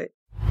into it.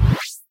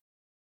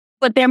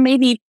 But there may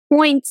be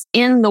points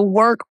in the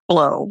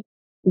workflow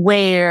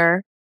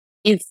where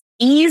it's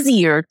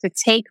easier to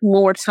take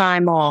more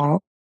time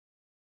off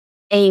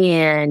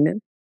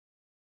and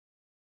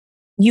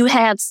you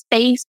have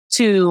space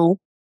to,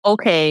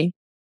 okay,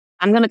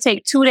 I'm going to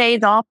take 2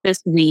 days off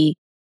this week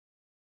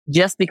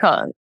just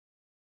because,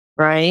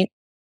 right?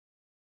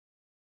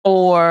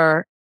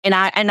 Or, and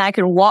I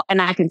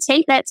can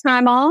take that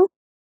time off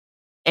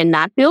and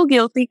not feel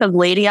guilty because,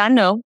 lady, I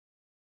know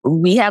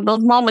we have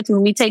those moments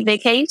when we take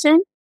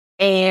vacation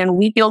and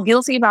we feel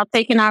guilty about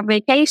taking our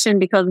vacation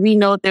because we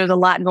know there's a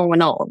lot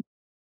going on.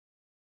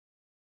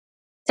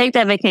 Take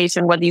that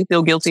vacation, whether you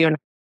feel guilty or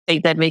not.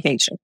 Take that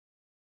vacation.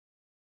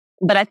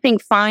 But I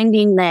think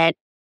finding that,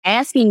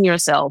 asking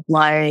yourself,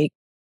 like,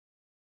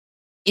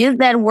 is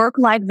that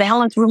work-life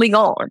balance really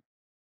gone?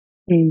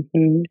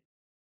 Mm-hmm.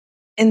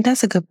 And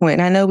that's a good point.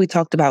 And I know we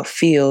talked about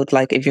field,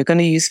 like if you're going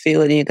to use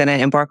field and you're going to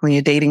embark on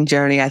your dating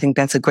journey, I think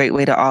that's a great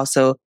way to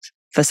also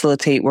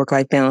facilitate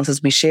work-life balance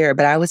as we share.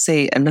 But I would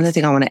say another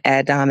thing I want to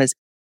add, Dom, is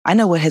I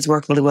know what has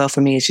worked really well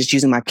for me is just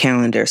using my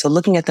calendar. So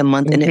looking at the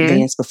month in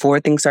advance before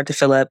things start to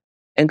fill up.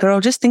 And girl,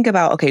 just think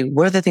about, okay,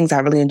 what are the things I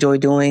really enjoy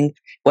doing?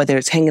 whether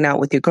it's hanging out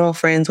with your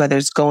girlfriends, whether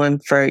it's going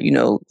for,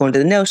 going to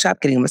the nail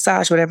shop, getting a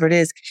massage, whatever it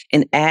is,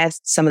 and add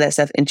some of that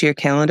stuff into your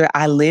calendar.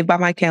 I live by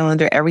my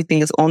calendar. Everything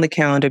is on the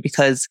calendar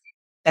because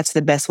that's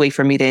the best way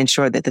for me to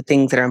ensure that the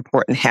things that are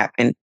important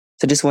happen.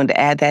 So just wanted to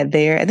add that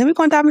there. And then we're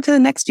going to dive into the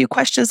next few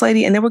questions,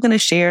 lady. And then we're going to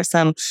share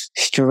some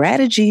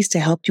strategies to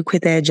help you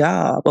quit that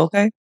job.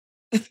 Okay.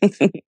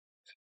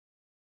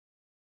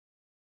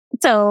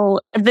 So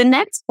the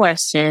next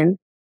question,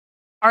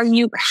 are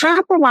you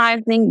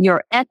compromising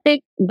your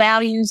ethics,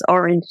 values,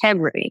 or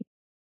integrity?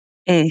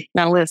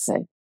 Now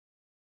listen,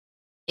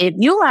 if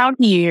you're out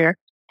here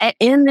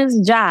in this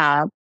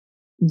job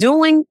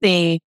doing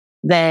things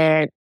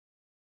that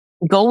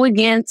go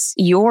against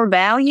your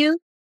values,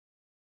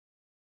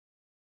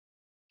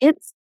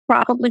 it's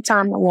probably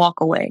time to walk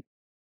away.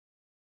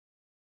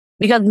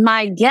 Because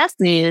my guess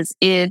is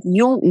if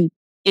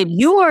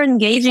you are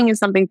engaging in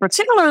something,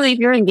 particularly if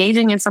you're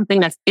engaging in something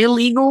that's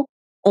illegal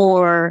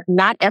or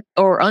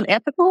or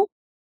unethical,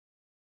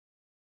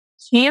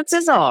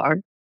 chances are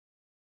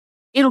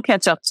it'll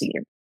catch up to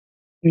you.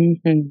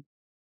 Mm-hmm.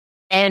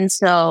 And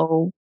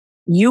so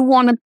you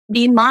want to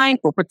be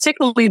mindful,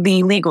 particularly the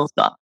illegal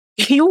stuff.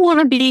 You want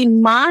to be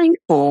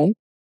mindful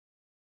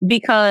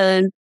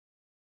because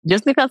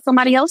just because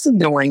somebody else is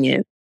doing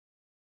it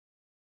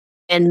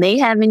and they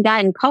haven't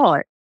gotten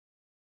caught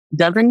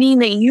doesn't mean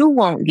that you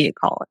won't get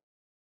caught.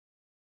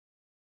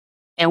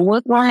 And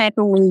what's going to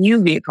happen when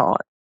you get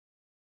caught?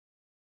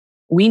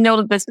 We know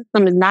that the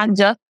system is not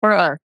just for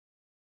us.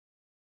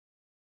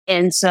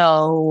 And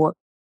so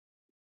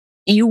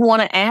you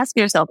want to ask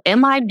yourself,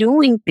 am I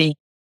doing things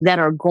that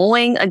are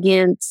going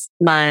against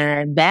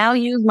my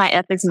values, my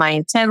ethics, my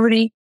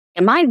integrity?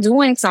 Am I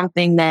doing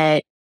something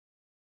that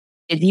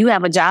if you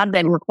have a job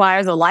that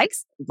requires a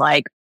license,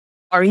 like,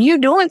 are you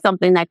doing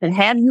something that could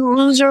have you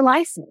lose your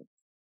license?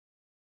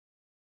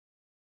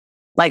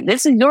 Like,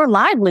 this is your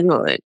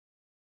livelihood.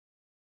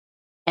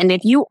 And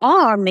if you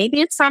are,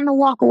 maybe it's time to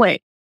walk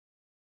away.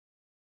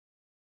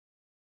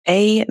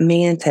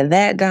 Amen to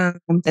that, Dom.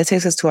 That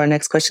takes us to our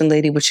next question,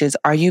 lady, which is,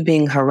 are you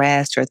being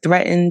harassed or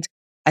threatened?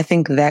 I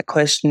think that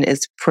question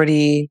is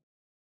pretty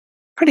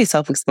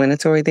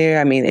self-explanatory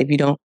there. I mean, if you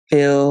don't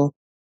feel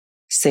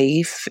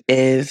safe,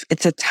 if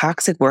it's a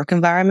toxic work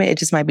environment, it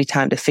just might be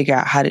time to figure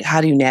out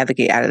how do you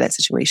navigate out of that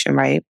situation,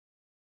 right?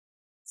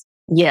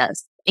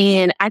 Yes.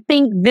 And I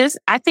think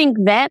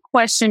that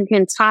question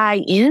can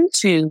tie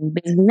into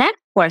the next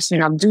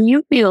question of, do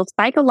you feel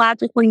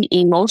psychologically,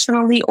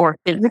 emotionally, or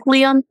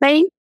physically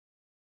unsafe?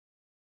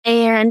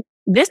 And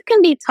this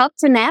can be tough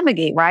to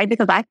navigate, right?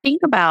 Because I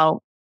think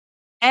about,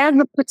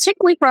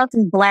 particularly for us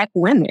as Black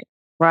women,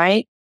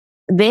 right?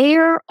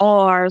 There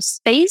are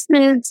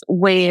spaces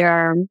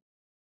where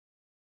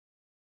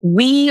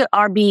we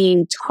are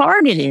being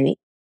targeted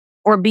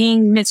or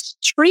being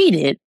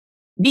mistreated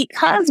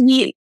because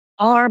we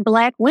are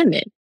Black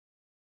women.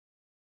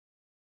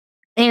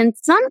 And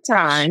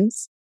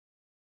sometimes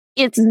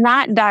it's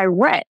not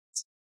direct.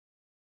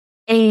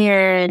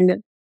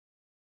 And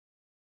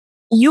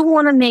you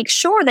want to make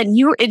sure that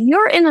if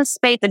you're in a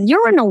space, that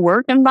you're in a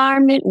work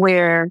environment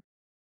where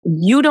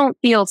you don't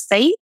feel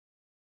safe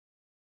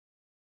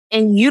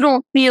and you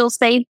don't feel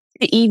safe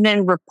to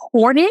even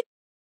report it.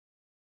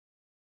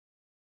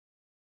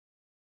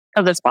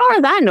 Because as far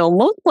as I know,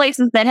 most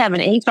places that have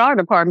an HR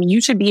department, you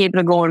should be able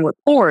to go and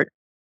report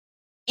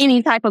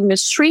any type of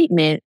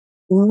mistreatment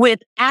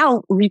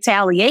without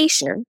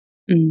retaliation.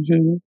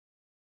 Mm-hmm.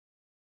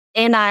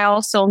 And I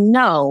also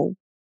know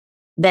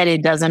that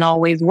it doesn't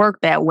always work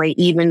that way,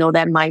 even though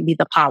that might be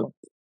the policy.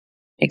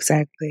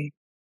 Exactly.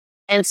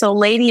 And so,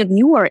 lady, if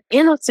you are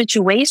in a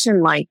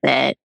situation like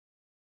that,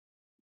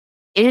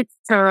 it's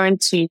time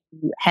to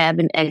have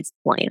an exit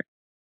plan.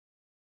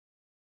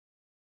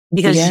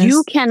 Because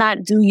you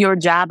cannot do your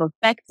job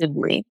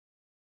effectively.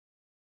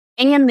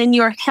 And then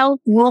your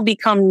health will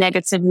become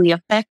negatively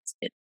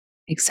affected.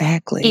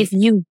 Exactly. If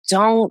you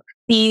don't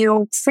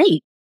feel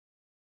safe.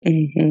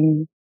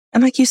 Mm-hmm.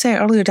 And like you said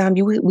earlier, Dom,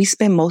 we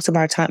spend most of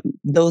our time,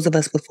 those of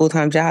us with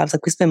full-time jobs,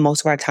 like we spend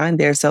most of our time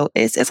there. So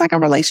it's like a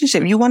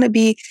relationship. You want to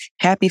be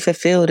happy,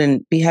 fulfilled,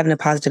 and be having a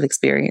positive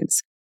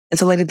experience. And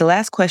so, lady, the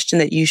last question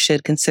that you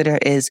should consider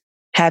is,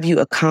 have you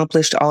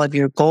accomplished all of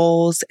your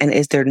goals? And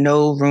is there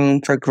no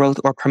room for growth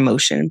or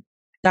promotion?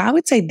 Now, I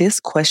would say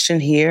this question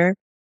here,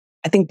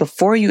 I think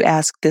before you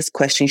ask this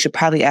question, you should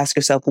probably ask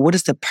yourself, what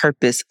is the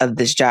purpose of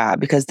this job?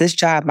 Because this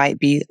job might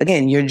be,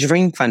 again, your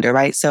dream funder,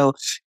 right? So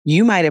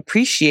you might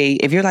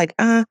appreciate if you're like,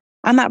 I'm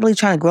not really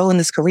trying to grow in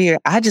this career.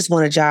 I just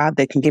want a job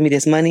that can give me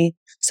this money.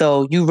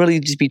 So you really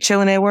just be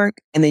chilling at work.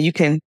 And then you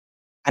can,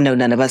 I know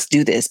none of us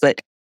do this,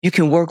 but you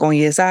can work on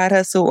your side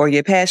hustle or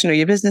your passion or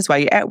your business while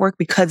you're at work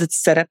because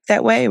it's set up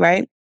that way,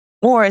 right?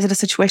 Or is it a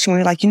situation where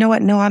you're like, you know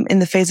what? No, I'm in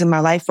the phase of my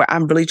life where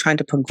I'm really trying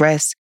to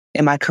progress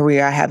in my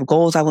career. I have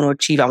goals I want to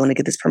achieve. I want to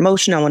get this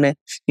promotion. I want to,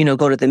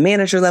 go to the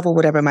manager level,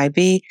 whatever it might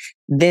be.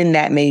 Then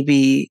that may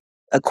be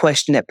a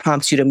question that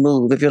prompts you to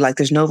move. If you're like,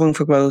 there's no room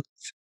for growth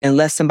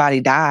unless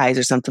somebody dies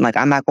or something, like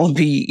I'm not going to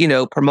be,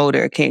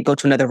 promoted or can't go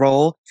to another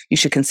role, you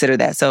should consider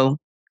that. So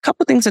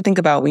couple things to think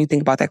about when you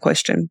think about that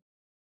question.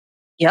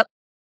 Yep.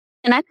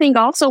 And I think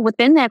also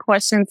within that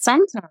question,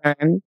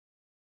 sometimes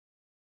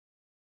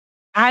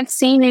I've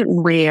seen it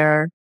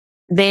where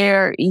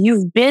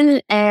you've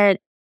been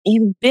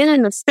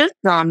in a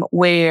system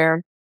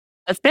where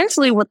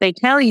essentially what they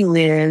tell you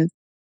is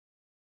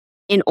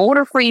in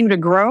order for you to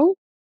grow,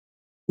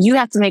 you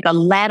have to make a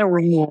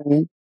lateral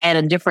move at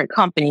a different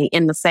company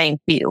in the same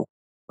field,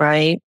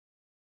 right?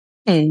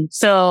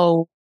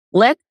 So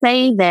let's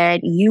say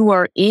that you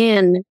are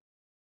in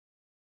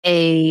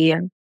a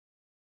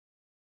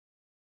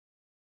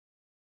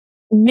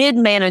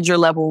mid-manager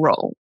level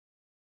role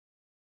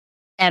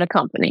at a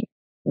company,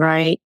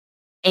 right?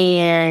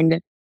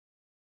 And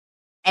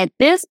at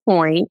this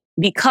point,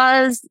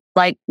 because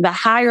like the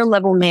higher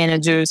level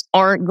managers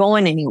aren't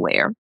going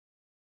anywhere,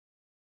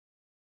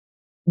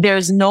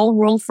 there's no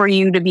room for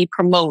you to be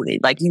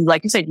promoted. Like you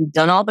said, you've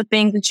done all the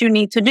things that you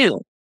need to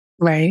do.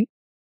 Right.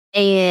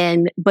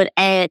 But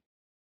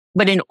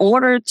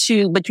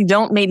you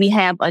don't maybe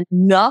have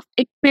enough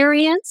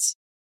experience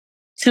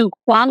to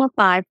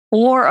qualify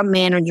for a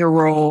manager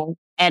role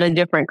at a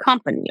different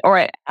company or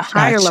a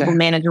higher level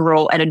manager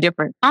role at a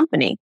different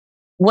company.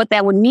 What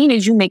that would mean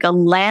is you make a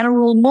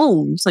lateral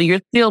move. So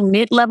you're still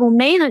mid-level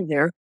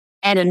manager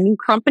at a new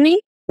company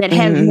that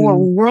has more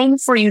room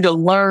for you to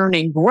learn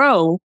and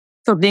grow.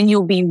 So then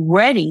you'll be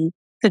ready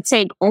to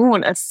take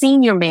on a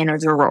senior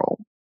manager role.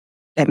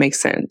 That makes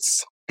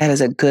sense. That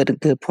is a good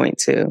point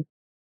too.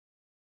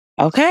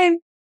 Okay,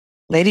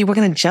 lady, we're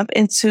going to jump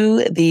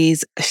into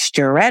these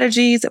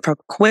strategies for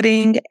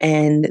quitting,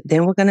 and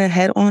then we're going to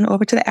head on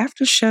over to the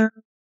after show.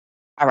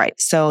 All right.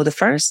 So the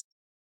first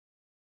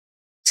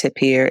tip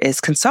here is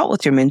consult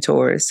with your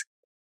mentors.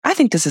 I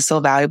think this is so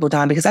valuable,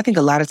 Don, because I think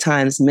a lot of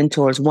times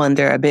mentors, one,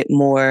 they're a bit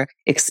more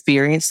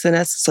experienced than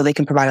us, so they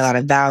can provide a lot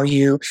of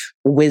value,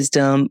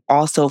 wisdom,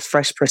 also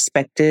fresh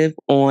perspective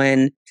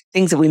on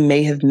things that we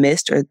may have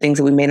missed or things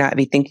that we may not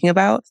be thinking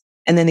about.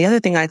 And then the other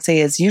thing I'd say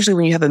is usually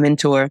when you have a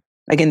mentor,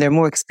 again, they're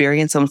more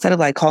experienced. So instead of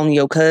like calling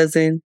your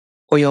cousin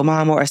or your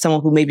mama or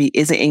someone who maybe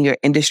isn't in your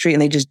industry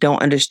and they just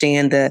don't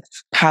understand the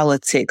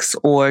politics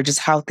or just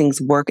how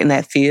things work in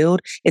that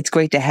field, it's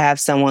great to have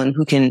someone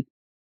who can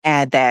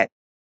add that,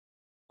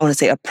 I want to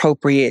say,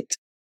 appropriate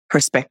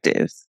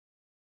perspective.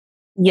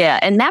 Yeah.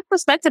 And that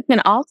perspective can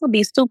also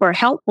be super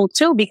helpful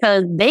too,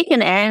 because they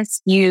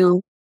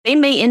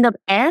may end up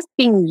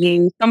asking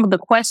you some of the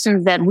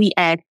questions that we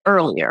asked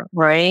earlier,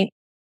 right?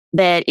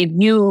 That if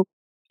you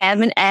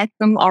haven't asked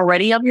them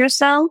already of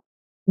yourself,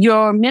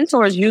 your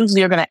mentors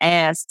usually are going to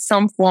ask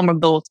some form of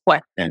those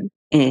questions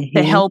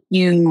to help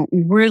you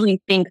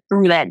really think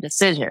through that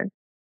decision.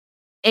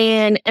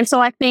 And so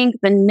I think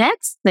the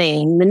next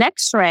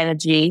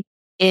strategy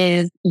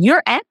is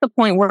you're at the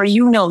point where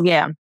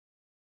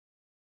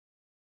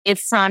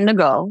it's time to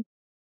go.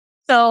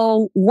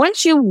 So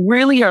once you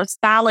really are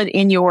solid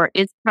in your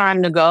it's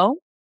time to go,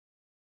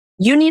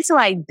 you need to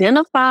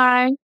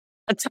identify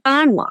a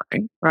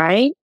timeline,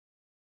 right?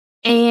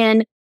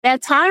 And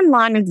that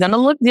timeline is going to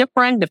look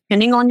different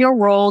depending on your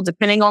role,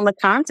 depending on the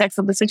context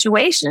of the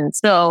situation.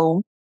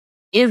 So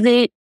is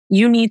it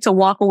you need to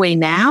walk away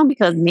now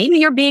because maybe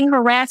you're being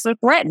harassed or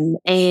threatened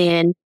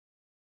and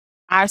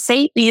our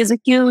safety is a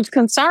huge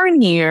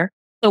concern here.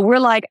 So we're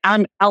like,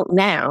 I'm out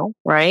now,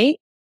 right?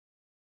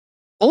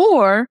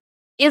 Or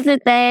is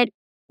it that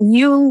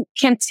you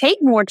can take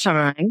more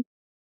time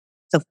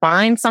to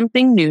find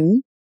something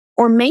new?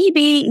 Or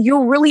maybe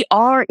you really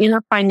are in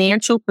a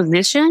financial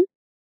position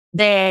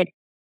that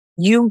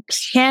you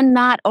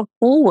cannot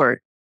afford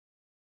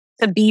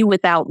to be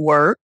without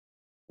work.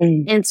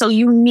 And so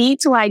you need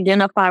to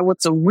identify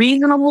what's a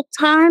reasonable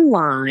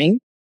timeline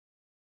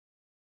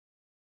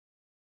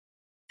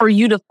for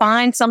you to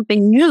find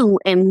something new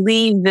and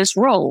leave this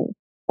role.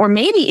 Or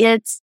maybe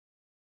it's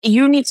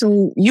you need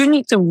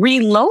to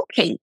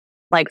relocate,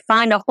 like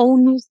find a whole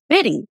new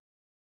city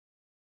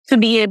to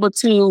be able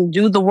to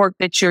do the work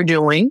that you're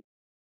doing.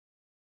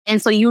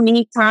 And so you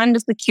need time to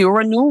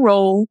secure a new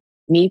role,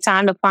 need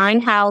time to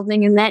find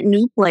housing in that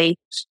new place.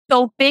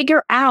 So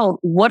figure out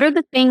what are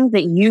the things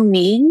that you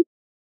need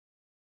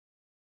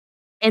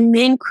and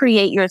then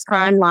create your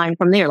timeline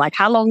from there. Like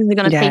how long is it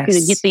going to take you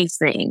to get these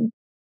things?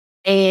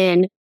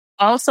 And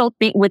also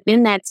think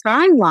within that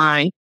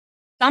timeline,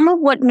 some of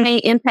what may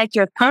impact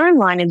your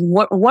timeline is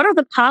what are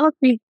the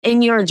policies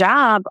in your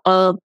job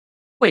of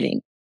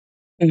quitting?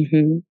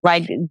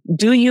 Like,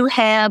 do you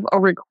have a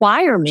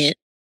requirement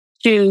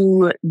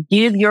to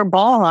give your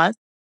boss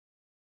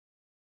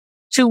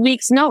 2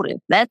 weeks notice?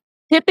 That's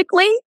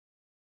typically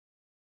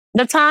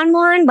the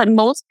timeline, but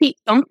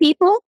some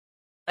people,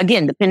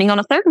 again, depending on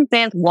the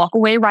circumstance, walk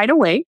away right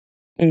away.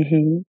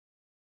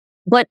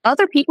 But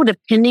other people,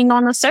 depending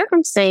on the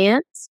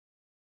circumstance,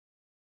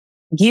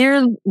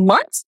 give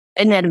months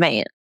in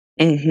advance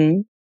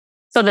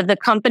so that the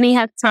company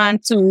has time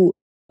to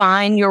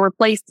find your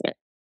replacement.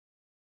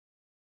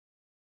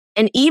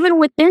 And even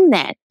within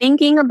that,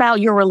 thinking about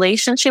your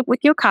relationship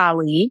with your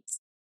colleagues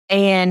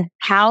and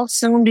how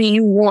soon do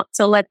you want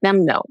to let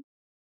them know?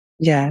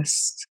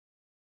 Yes.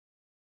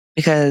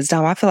 Because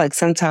Dom, I feel like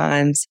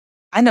sometimes,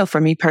 I know for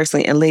me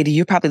personally, and lady,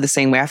 you're probably the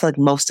same way. I feel like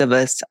most of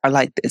us are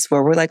like this,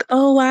 where we're like,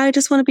 oh, I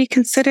just want to be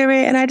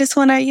considerate and I just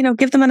want to,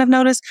 give them enough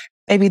notice.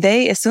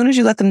 Maybe as soon as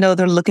you let them know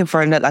they're looking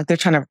for another, like they're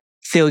trying to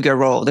fill your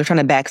role, they're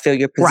trying to backfill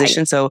your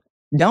position. Right. So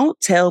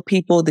don't tell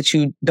people that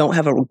you don't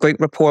have a great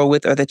rapport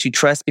with or that you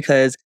trust,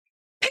 because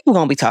people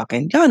gonna be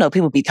talking. Y'all know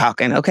people be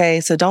talking,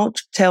 okay? So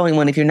don't tell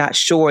anyone if you're not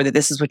sure that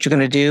this is what you're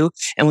gonna do.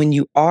 And when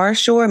you are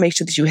sure, make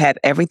sure that you have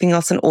everything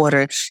else in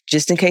order,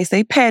 just in case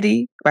they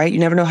petty, right? You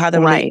never know how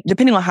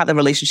depending on how the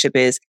relationship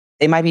is,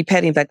 they might be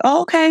petty and be like,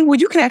 oh, okay, well,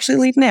 you can actually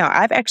leave now.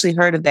 I've actually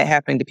heard of that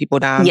happening to people,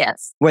 Dom.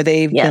 Yes. Where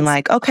they've been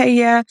like, okay,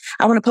 yeah,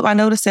 I want to put my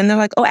notice in. They're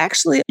like, oh,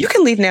 actually, you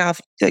can leave now.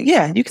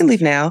 Yeah, you can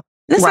leave now.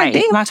 And it's like,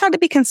 damn, I tried to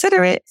be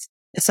considerate.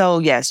 So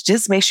yes,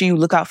 just make sure you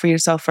look out for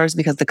yourself first,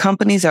 because the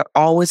companies are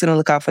always going to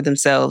look out for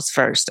themselves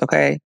first.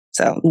 Okay.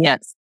 So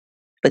yes,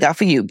 look out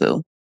for you,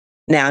 boo.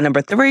 Now,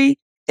 number 3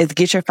 is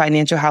get your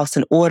financial house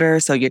in order.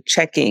 So your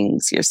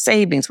checkings, your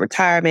savings,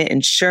 retirement,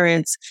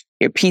 insurance,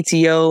 your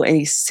PTO,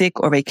 any sick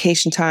or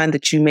vacation time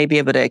that you may be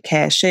able to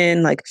cash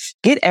in, like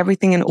get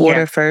everything in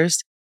order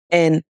first.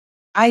 And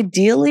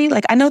ideally,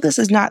 like I know this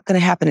is not going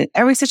to happen in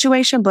every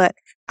situation, but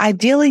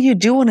ideally, you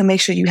do want to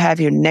make sure you have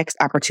your next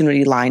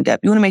opportunity lined up.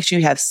 You want to make sure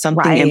you have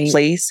something in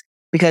place,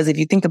 because if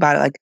you think about it,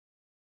 like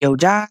your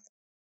job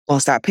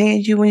won't start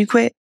paying you when you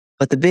quit,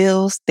 but the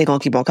bills, they're going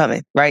to keep on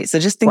coming, right? So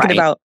just thinking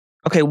about,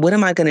 okay, what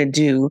am I going to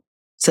do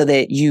so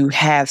that you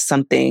have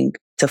something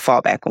to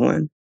fall back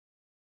on?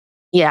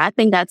 Yeah, I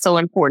think that's so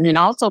important. And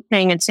also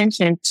paying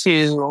attention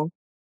to,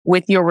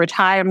 with your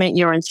retirement,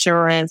 your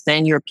insurance,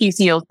 and your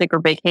PCO, sick or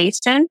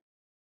vacation,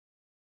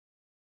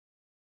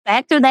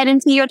 factor that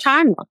into your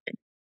timeline.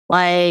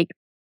 Like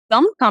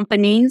some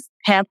companies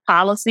have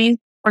policies,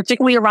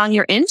 particularly around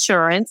your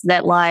insurance,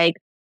 that like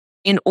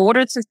in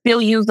order to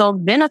still use those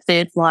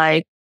benefits,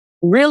 like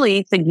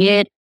really to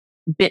get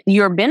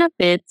your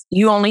benefits,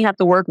 you only have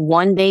to work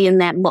one day in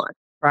that month,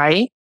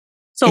 right?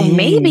 So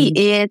maybe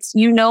it's,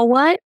 you know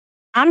what?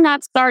 I'm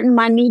not starting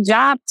my new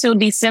job till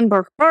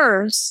December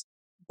 1st,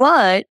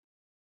 but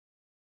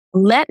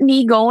let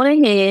me go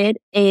ahead,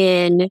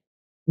 and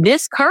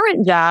this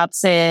current job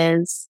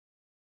says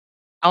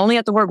I only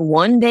have to work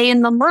one day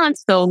in the month.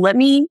 So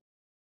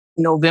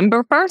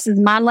November 1st is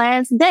my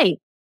last day.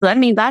 So that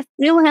means I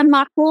still have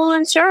my full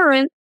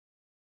insurance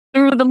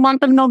through the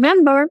month of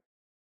November.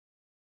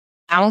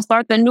 I don't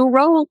start the new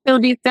role till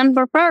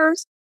December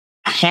 1st.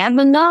 I have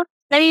enough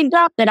saved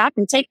up that I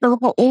can take the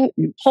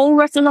whole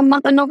rest of the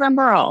month of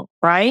November off,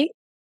 right?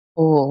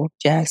 Oh,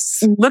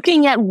 yes.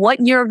 Looking at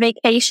what your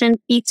vacation,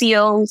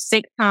 PTO,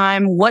 sick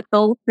time, what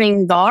those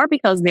things are,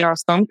 because there are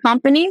some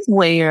companies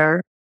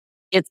where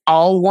it's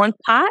all one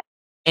pot,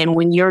 and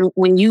when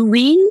you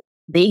leave,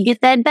 they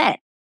get that back.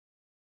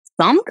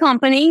 Some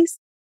companies,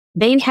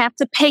 they have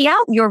to pay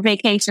out your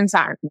vacation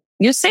time,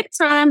 your sick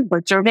time,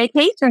 but your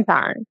vacation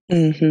time.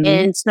 Mm-hmm.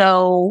 And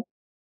so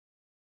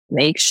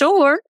make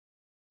sure,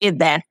 if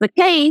that's the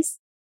case,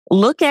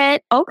 look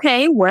at,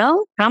 okay,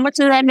 well, how much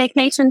of that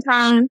vacation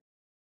time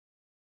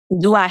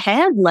do I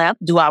have left?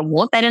 Do I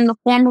want that in the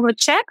form of a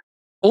check,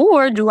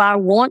 or do I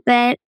want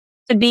that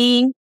to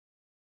be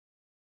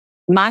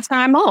my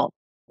time off?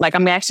 Like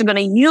I'm actually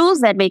going to use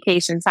that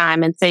vacation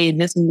time and say,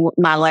 this is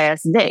my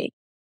last day.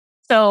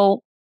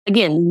 So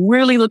again,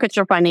 really look at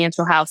your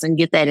financial house and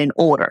get that in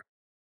order.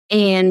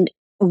 And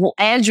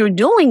as you're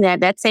doing that,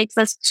 that takes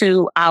us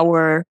to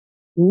our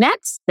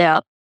next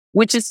step,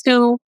 which is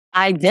to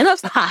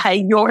identify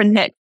your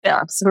next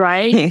steps,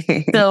 right?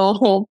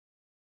 So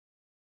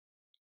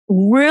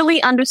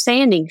really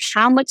understanding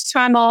how much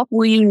time off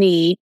will you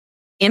need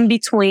in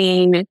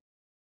between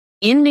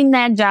ending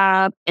that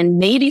job and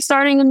maybe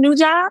starting a new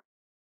job.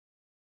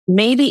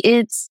 Maybe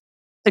it's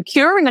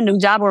securing a new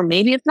job, or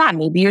maybe it's not.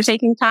 Maybe you're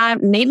taking time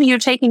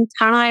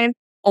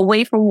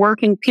away from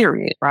working,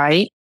 period,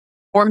 right?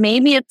 Or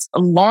maybe it's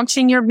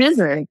launching your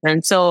business.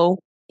 And so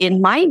it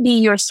might be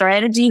your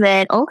strategy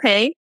that,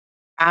 okay,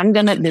 I'm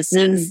going to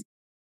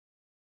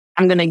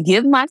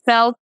give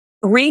myself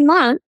 3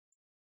 months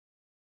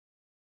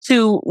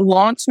to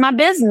launch my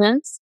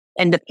business.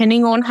 And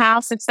depending on how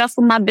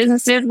successful my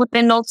business is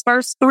within those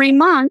first 3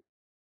 months,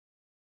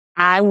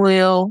 I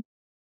will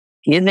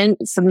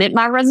submit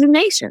my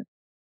resignation.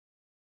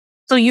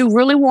 So you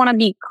really want to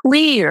be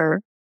clear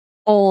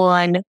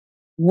on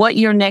what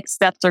your next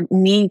steps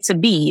need to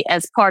be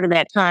as part of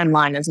that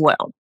timeline as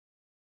well.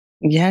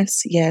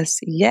 Yes, yes,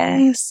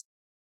 yes.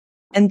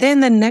 And then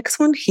the next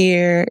one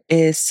here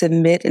is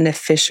submit an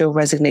official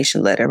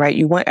resignation letter, right?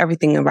 You want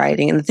everything in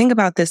writing. And the thing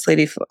about this,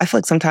 lady, I feel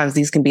like sometimes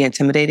these can be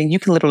intimidating. You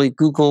can literally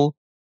Google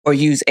or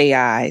use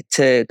AI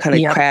to kind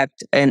of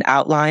craft an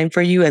outline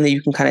for you, and then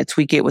you can kind of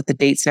tweak it with the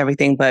dates and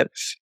everything. But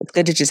it's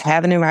good to just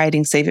have it in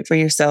writing, save it for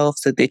yourself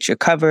so that you're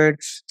covered,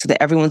 so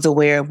that everyone's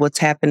aware of what's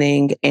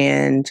happening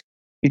and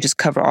you just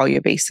cover all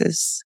your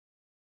bases.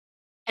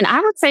 And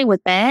I would say with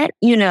that,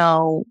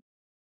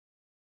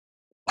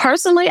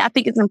 personally, I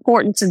think it's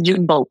important to do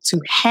both,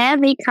 to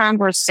have a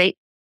conversation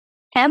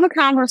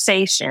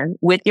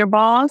with your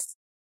boss,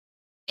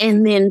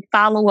 and then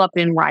follow up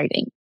in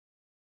writing.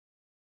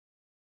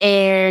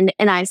 And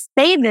I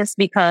say this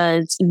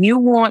because you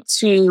want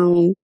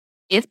to,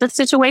 if the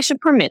situation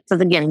permits,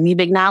 because again, we've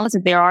acknowledged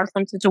that there are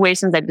some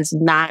situations that's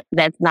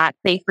not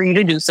safe for you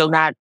to do so,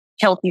 not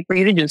healthy for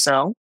you to do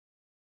so.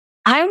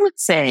 I would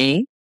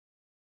say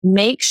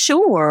make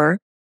sure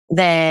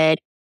that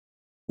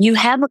you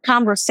have a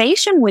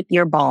conversation with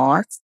your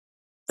boss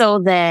so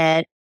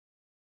that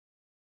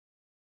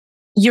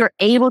you're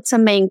able to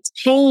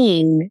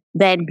maintain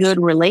that good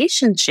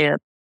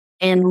relationship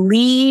and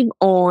leave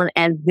on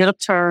as good of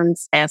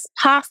terms as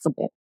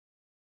possible.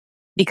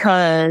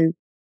 Because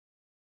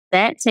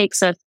that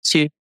takes us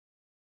to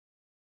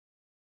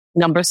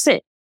number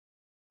 6,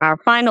 our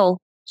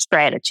final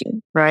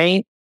strategy,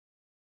 right?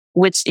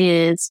 Which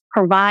is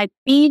provide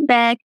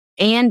feedback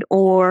and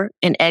or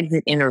an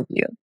exit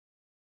interview.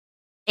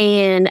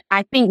 And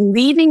I think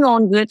leaving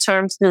on good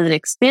terms to the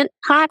extent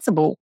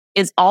possible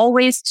is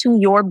always to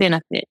your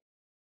benefit,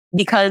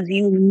 because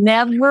you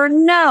never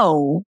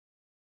know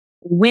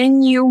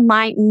when you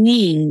might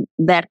need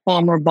that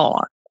former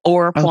boss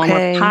or a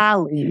former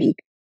colleague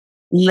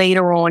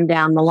later on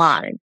down the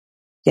line.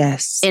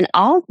 Yes. And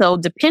also,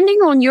 depending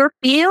on your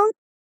field,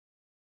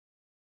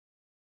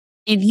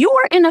 if you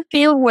are in a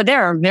field where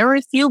there are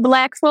very few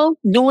Black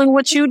folks doing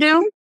what you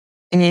do,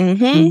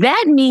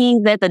 that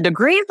means that the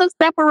degrees of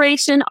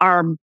separation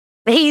are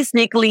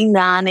basically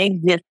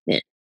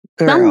non-existent.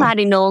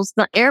 Somebody knows,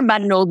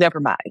 everybody knows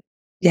everybody.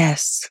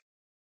 Yes.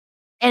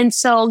 And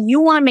so you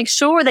want to make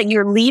sure that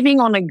you're leaving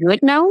on a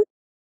good note.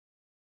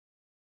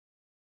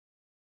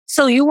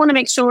 So you want to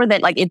make sure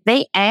that, like, if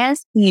they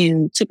ask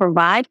you to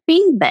provide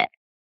feedback,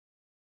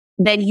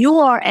 that you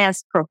are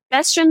as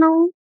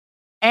professional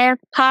as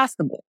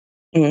possible.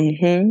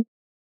 And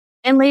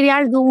lady,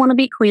 I do want to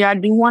be clear. I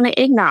do want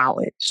to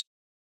acknowledge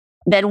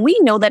that we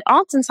know that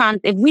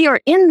oftentimes if we are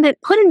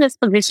put in this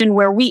position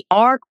where we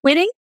are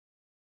quitting,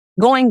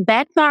 going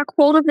back to our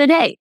quote of the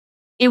day,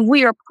 if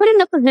we are put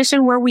in a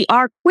position where we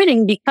are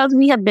quitting because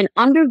we have been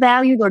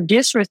undervalued or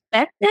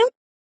disrespected,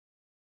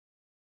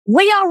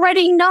 we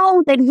already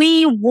know that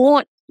we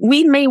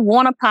may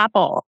want to pop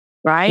off,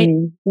 right?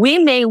 We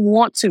may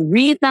want to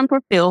read them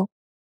for filth,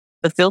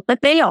 the filth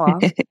that they are.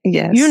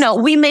 Yes. You know,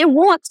 we may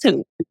want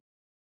to.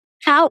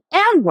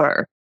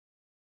 However,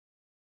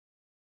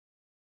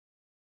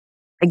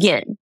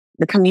 again,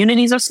 the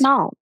communities are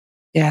small.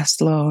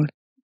 Yes, Lord.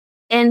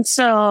 And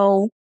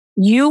so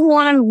you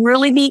want to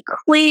really be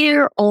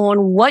clear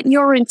on what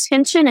your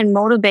intention and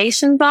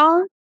motivations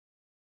are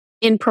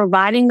in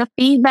providing the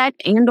feedback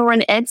and or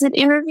an exit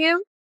interview.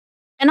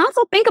 And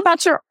also think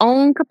about your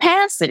own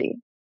capacity.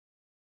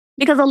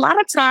 Because a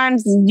lot of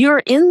times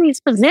you're in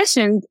these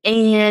positions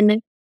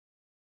and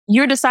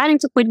you're deciding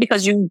to quit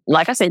because you,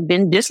 like I said,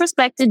 been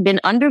disrespected, been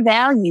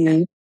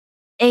undervalued,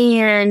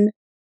 and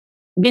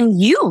been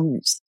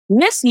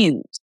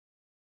misused.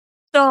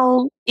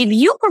 So if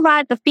you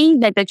provide the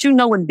feedback that you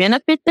know would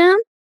benefit them,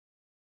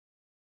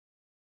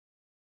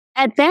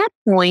 at that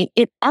point,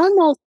 it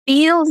almost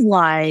feels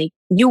like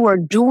you are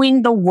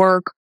doing the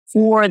work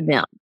for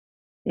them.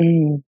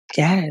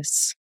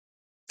 Yes.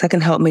 That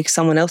can help make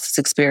someone else's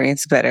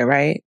experience better,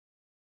 right?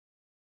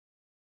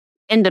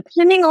 And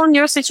depending on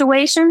your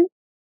situation,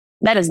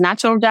 that is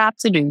not your job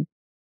to do,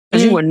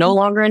 because you are no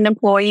longer an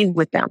employee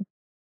with them.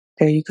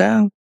 There you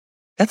go.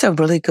 That's a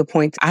really good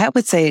point. I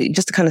would say,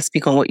 just to kind of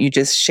speak on what you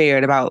just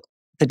shared about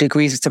the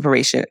degrees of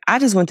separation. I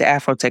just went to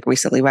Afrotech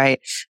recently, right?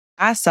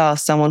 I saw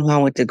someone who I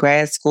went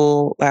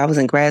to I was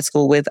in grad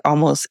school with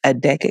almost a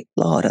decade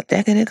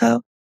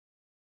ago.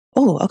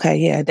 Oh, okay.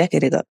 Yeah, a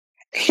decade ago.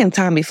 Damn,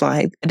 time be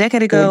flying. A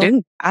decade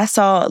ago, I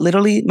saw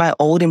literally my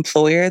old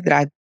employer that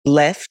I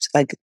left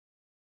like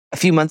a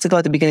few months ago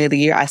at the beginning of the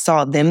year. I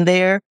saw them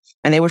there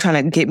and they were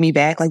trying to get me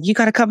back. Like, you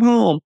got to come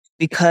home,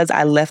 because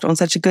I left on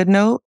such a good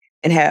note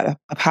and had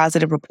a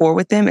positive rapport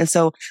with them. And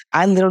so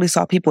I literally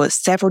saw people at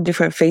several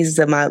different phases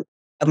of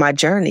my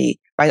journey,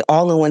 right?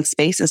 All in one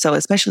space. And so,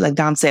 especially like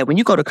Dom said, when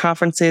you go to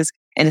conferences,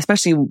 and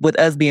especially with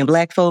us being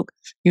Black folk,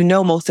 you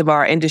know, most of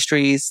the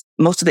industries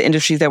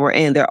that we're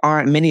in, there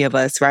aren't many of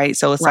us, right?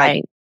 So it's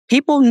like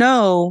people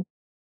know,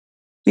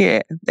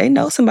 they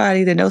know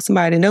somebody that knows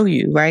somebody to know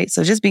you, right?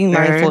 So just being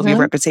mindful of your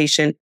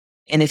reputation.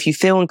 And if you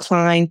feel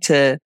inclined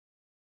to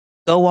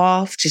go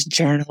off, just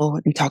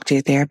journal and talk to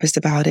your therapist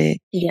about it.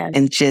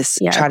 And just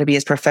try to be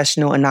as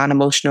professional and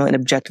non-emotional and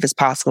objective as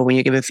possible when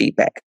you're giving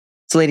feedback.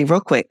 So lady, real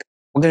quick,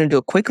 we're going to do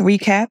a quick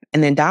recap,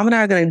 and then Dom and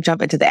I are going to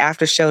jump into the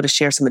after show to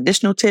share some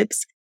additional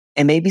tips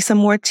and maybe some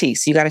more tea.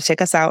 So you got to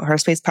check us out,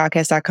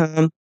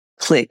 herspacepodcast.com.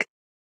 Click.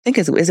 I think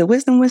is it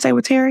Wisdom Wednesday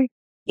with Terry?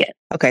 Yeah.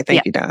 Okay.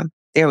 Thank you, Dom.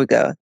 There we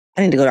go.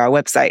 I need to go to our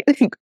website,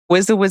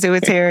 Wisdom Wednesday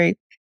with Terry,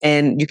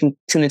 and you can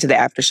tune into the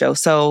after show.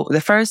 So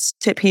the first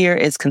tip here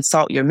is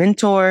consult your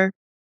mentor.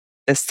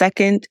 The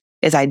second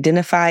is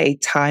identify a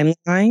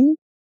timeline.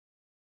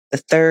 The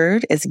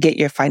third is get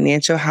your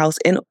financial house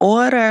in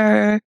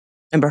order.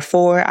 Number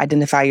 4,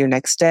 identify your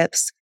next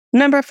steps.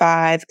 Number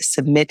 5,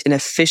 submit an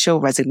official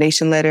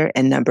resignation letter.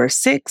 And number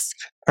 6,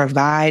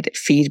 provide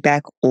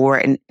feedback or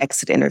an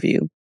exit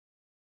interview.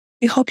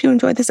 We hope you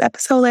enjoyed this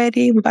episode,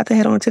 lady. We're about to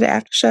head on to the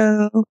after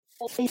show.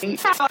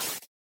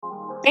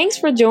 Thanks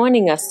for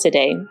joining us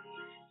today.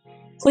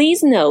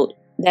 Please note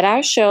that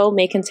our show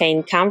may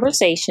contain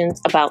conversations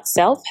about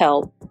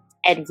self-help,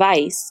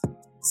 advice,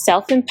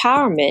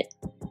 self-empowerment,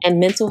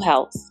 and mental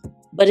health,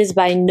 but is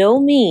by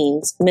no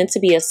means meant to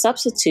be a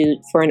substitute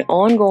for an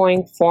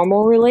ongoing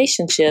formal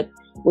relationship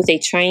with a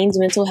trained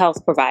mental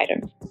health provider.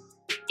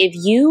 If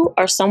you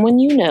or someone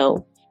you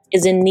know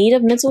is in need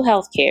of mental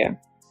health care,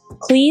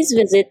 please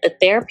visit the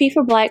Therapy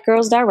for Black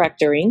Girls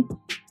directory,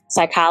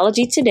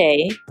 Psychology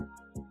Today,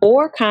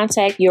 or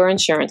contact your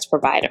insurance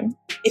provider.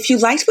 If you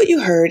liked what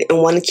you heard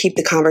and want to keep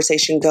the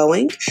conversation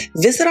going,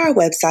 visit our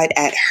website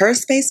at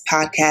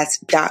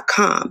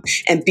herspacepodcast.com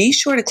and be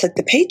sure to click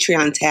the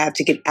Patreon tab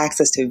to get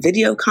access to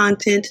video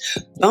content,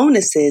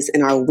 bonuses,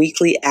 and our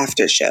weekly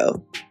after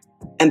show.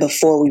 And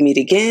before we meet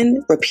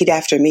again, repeat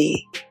after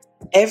me.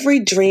 Every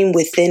dream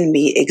within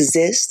me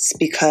exists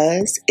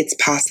because it's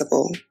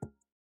possible.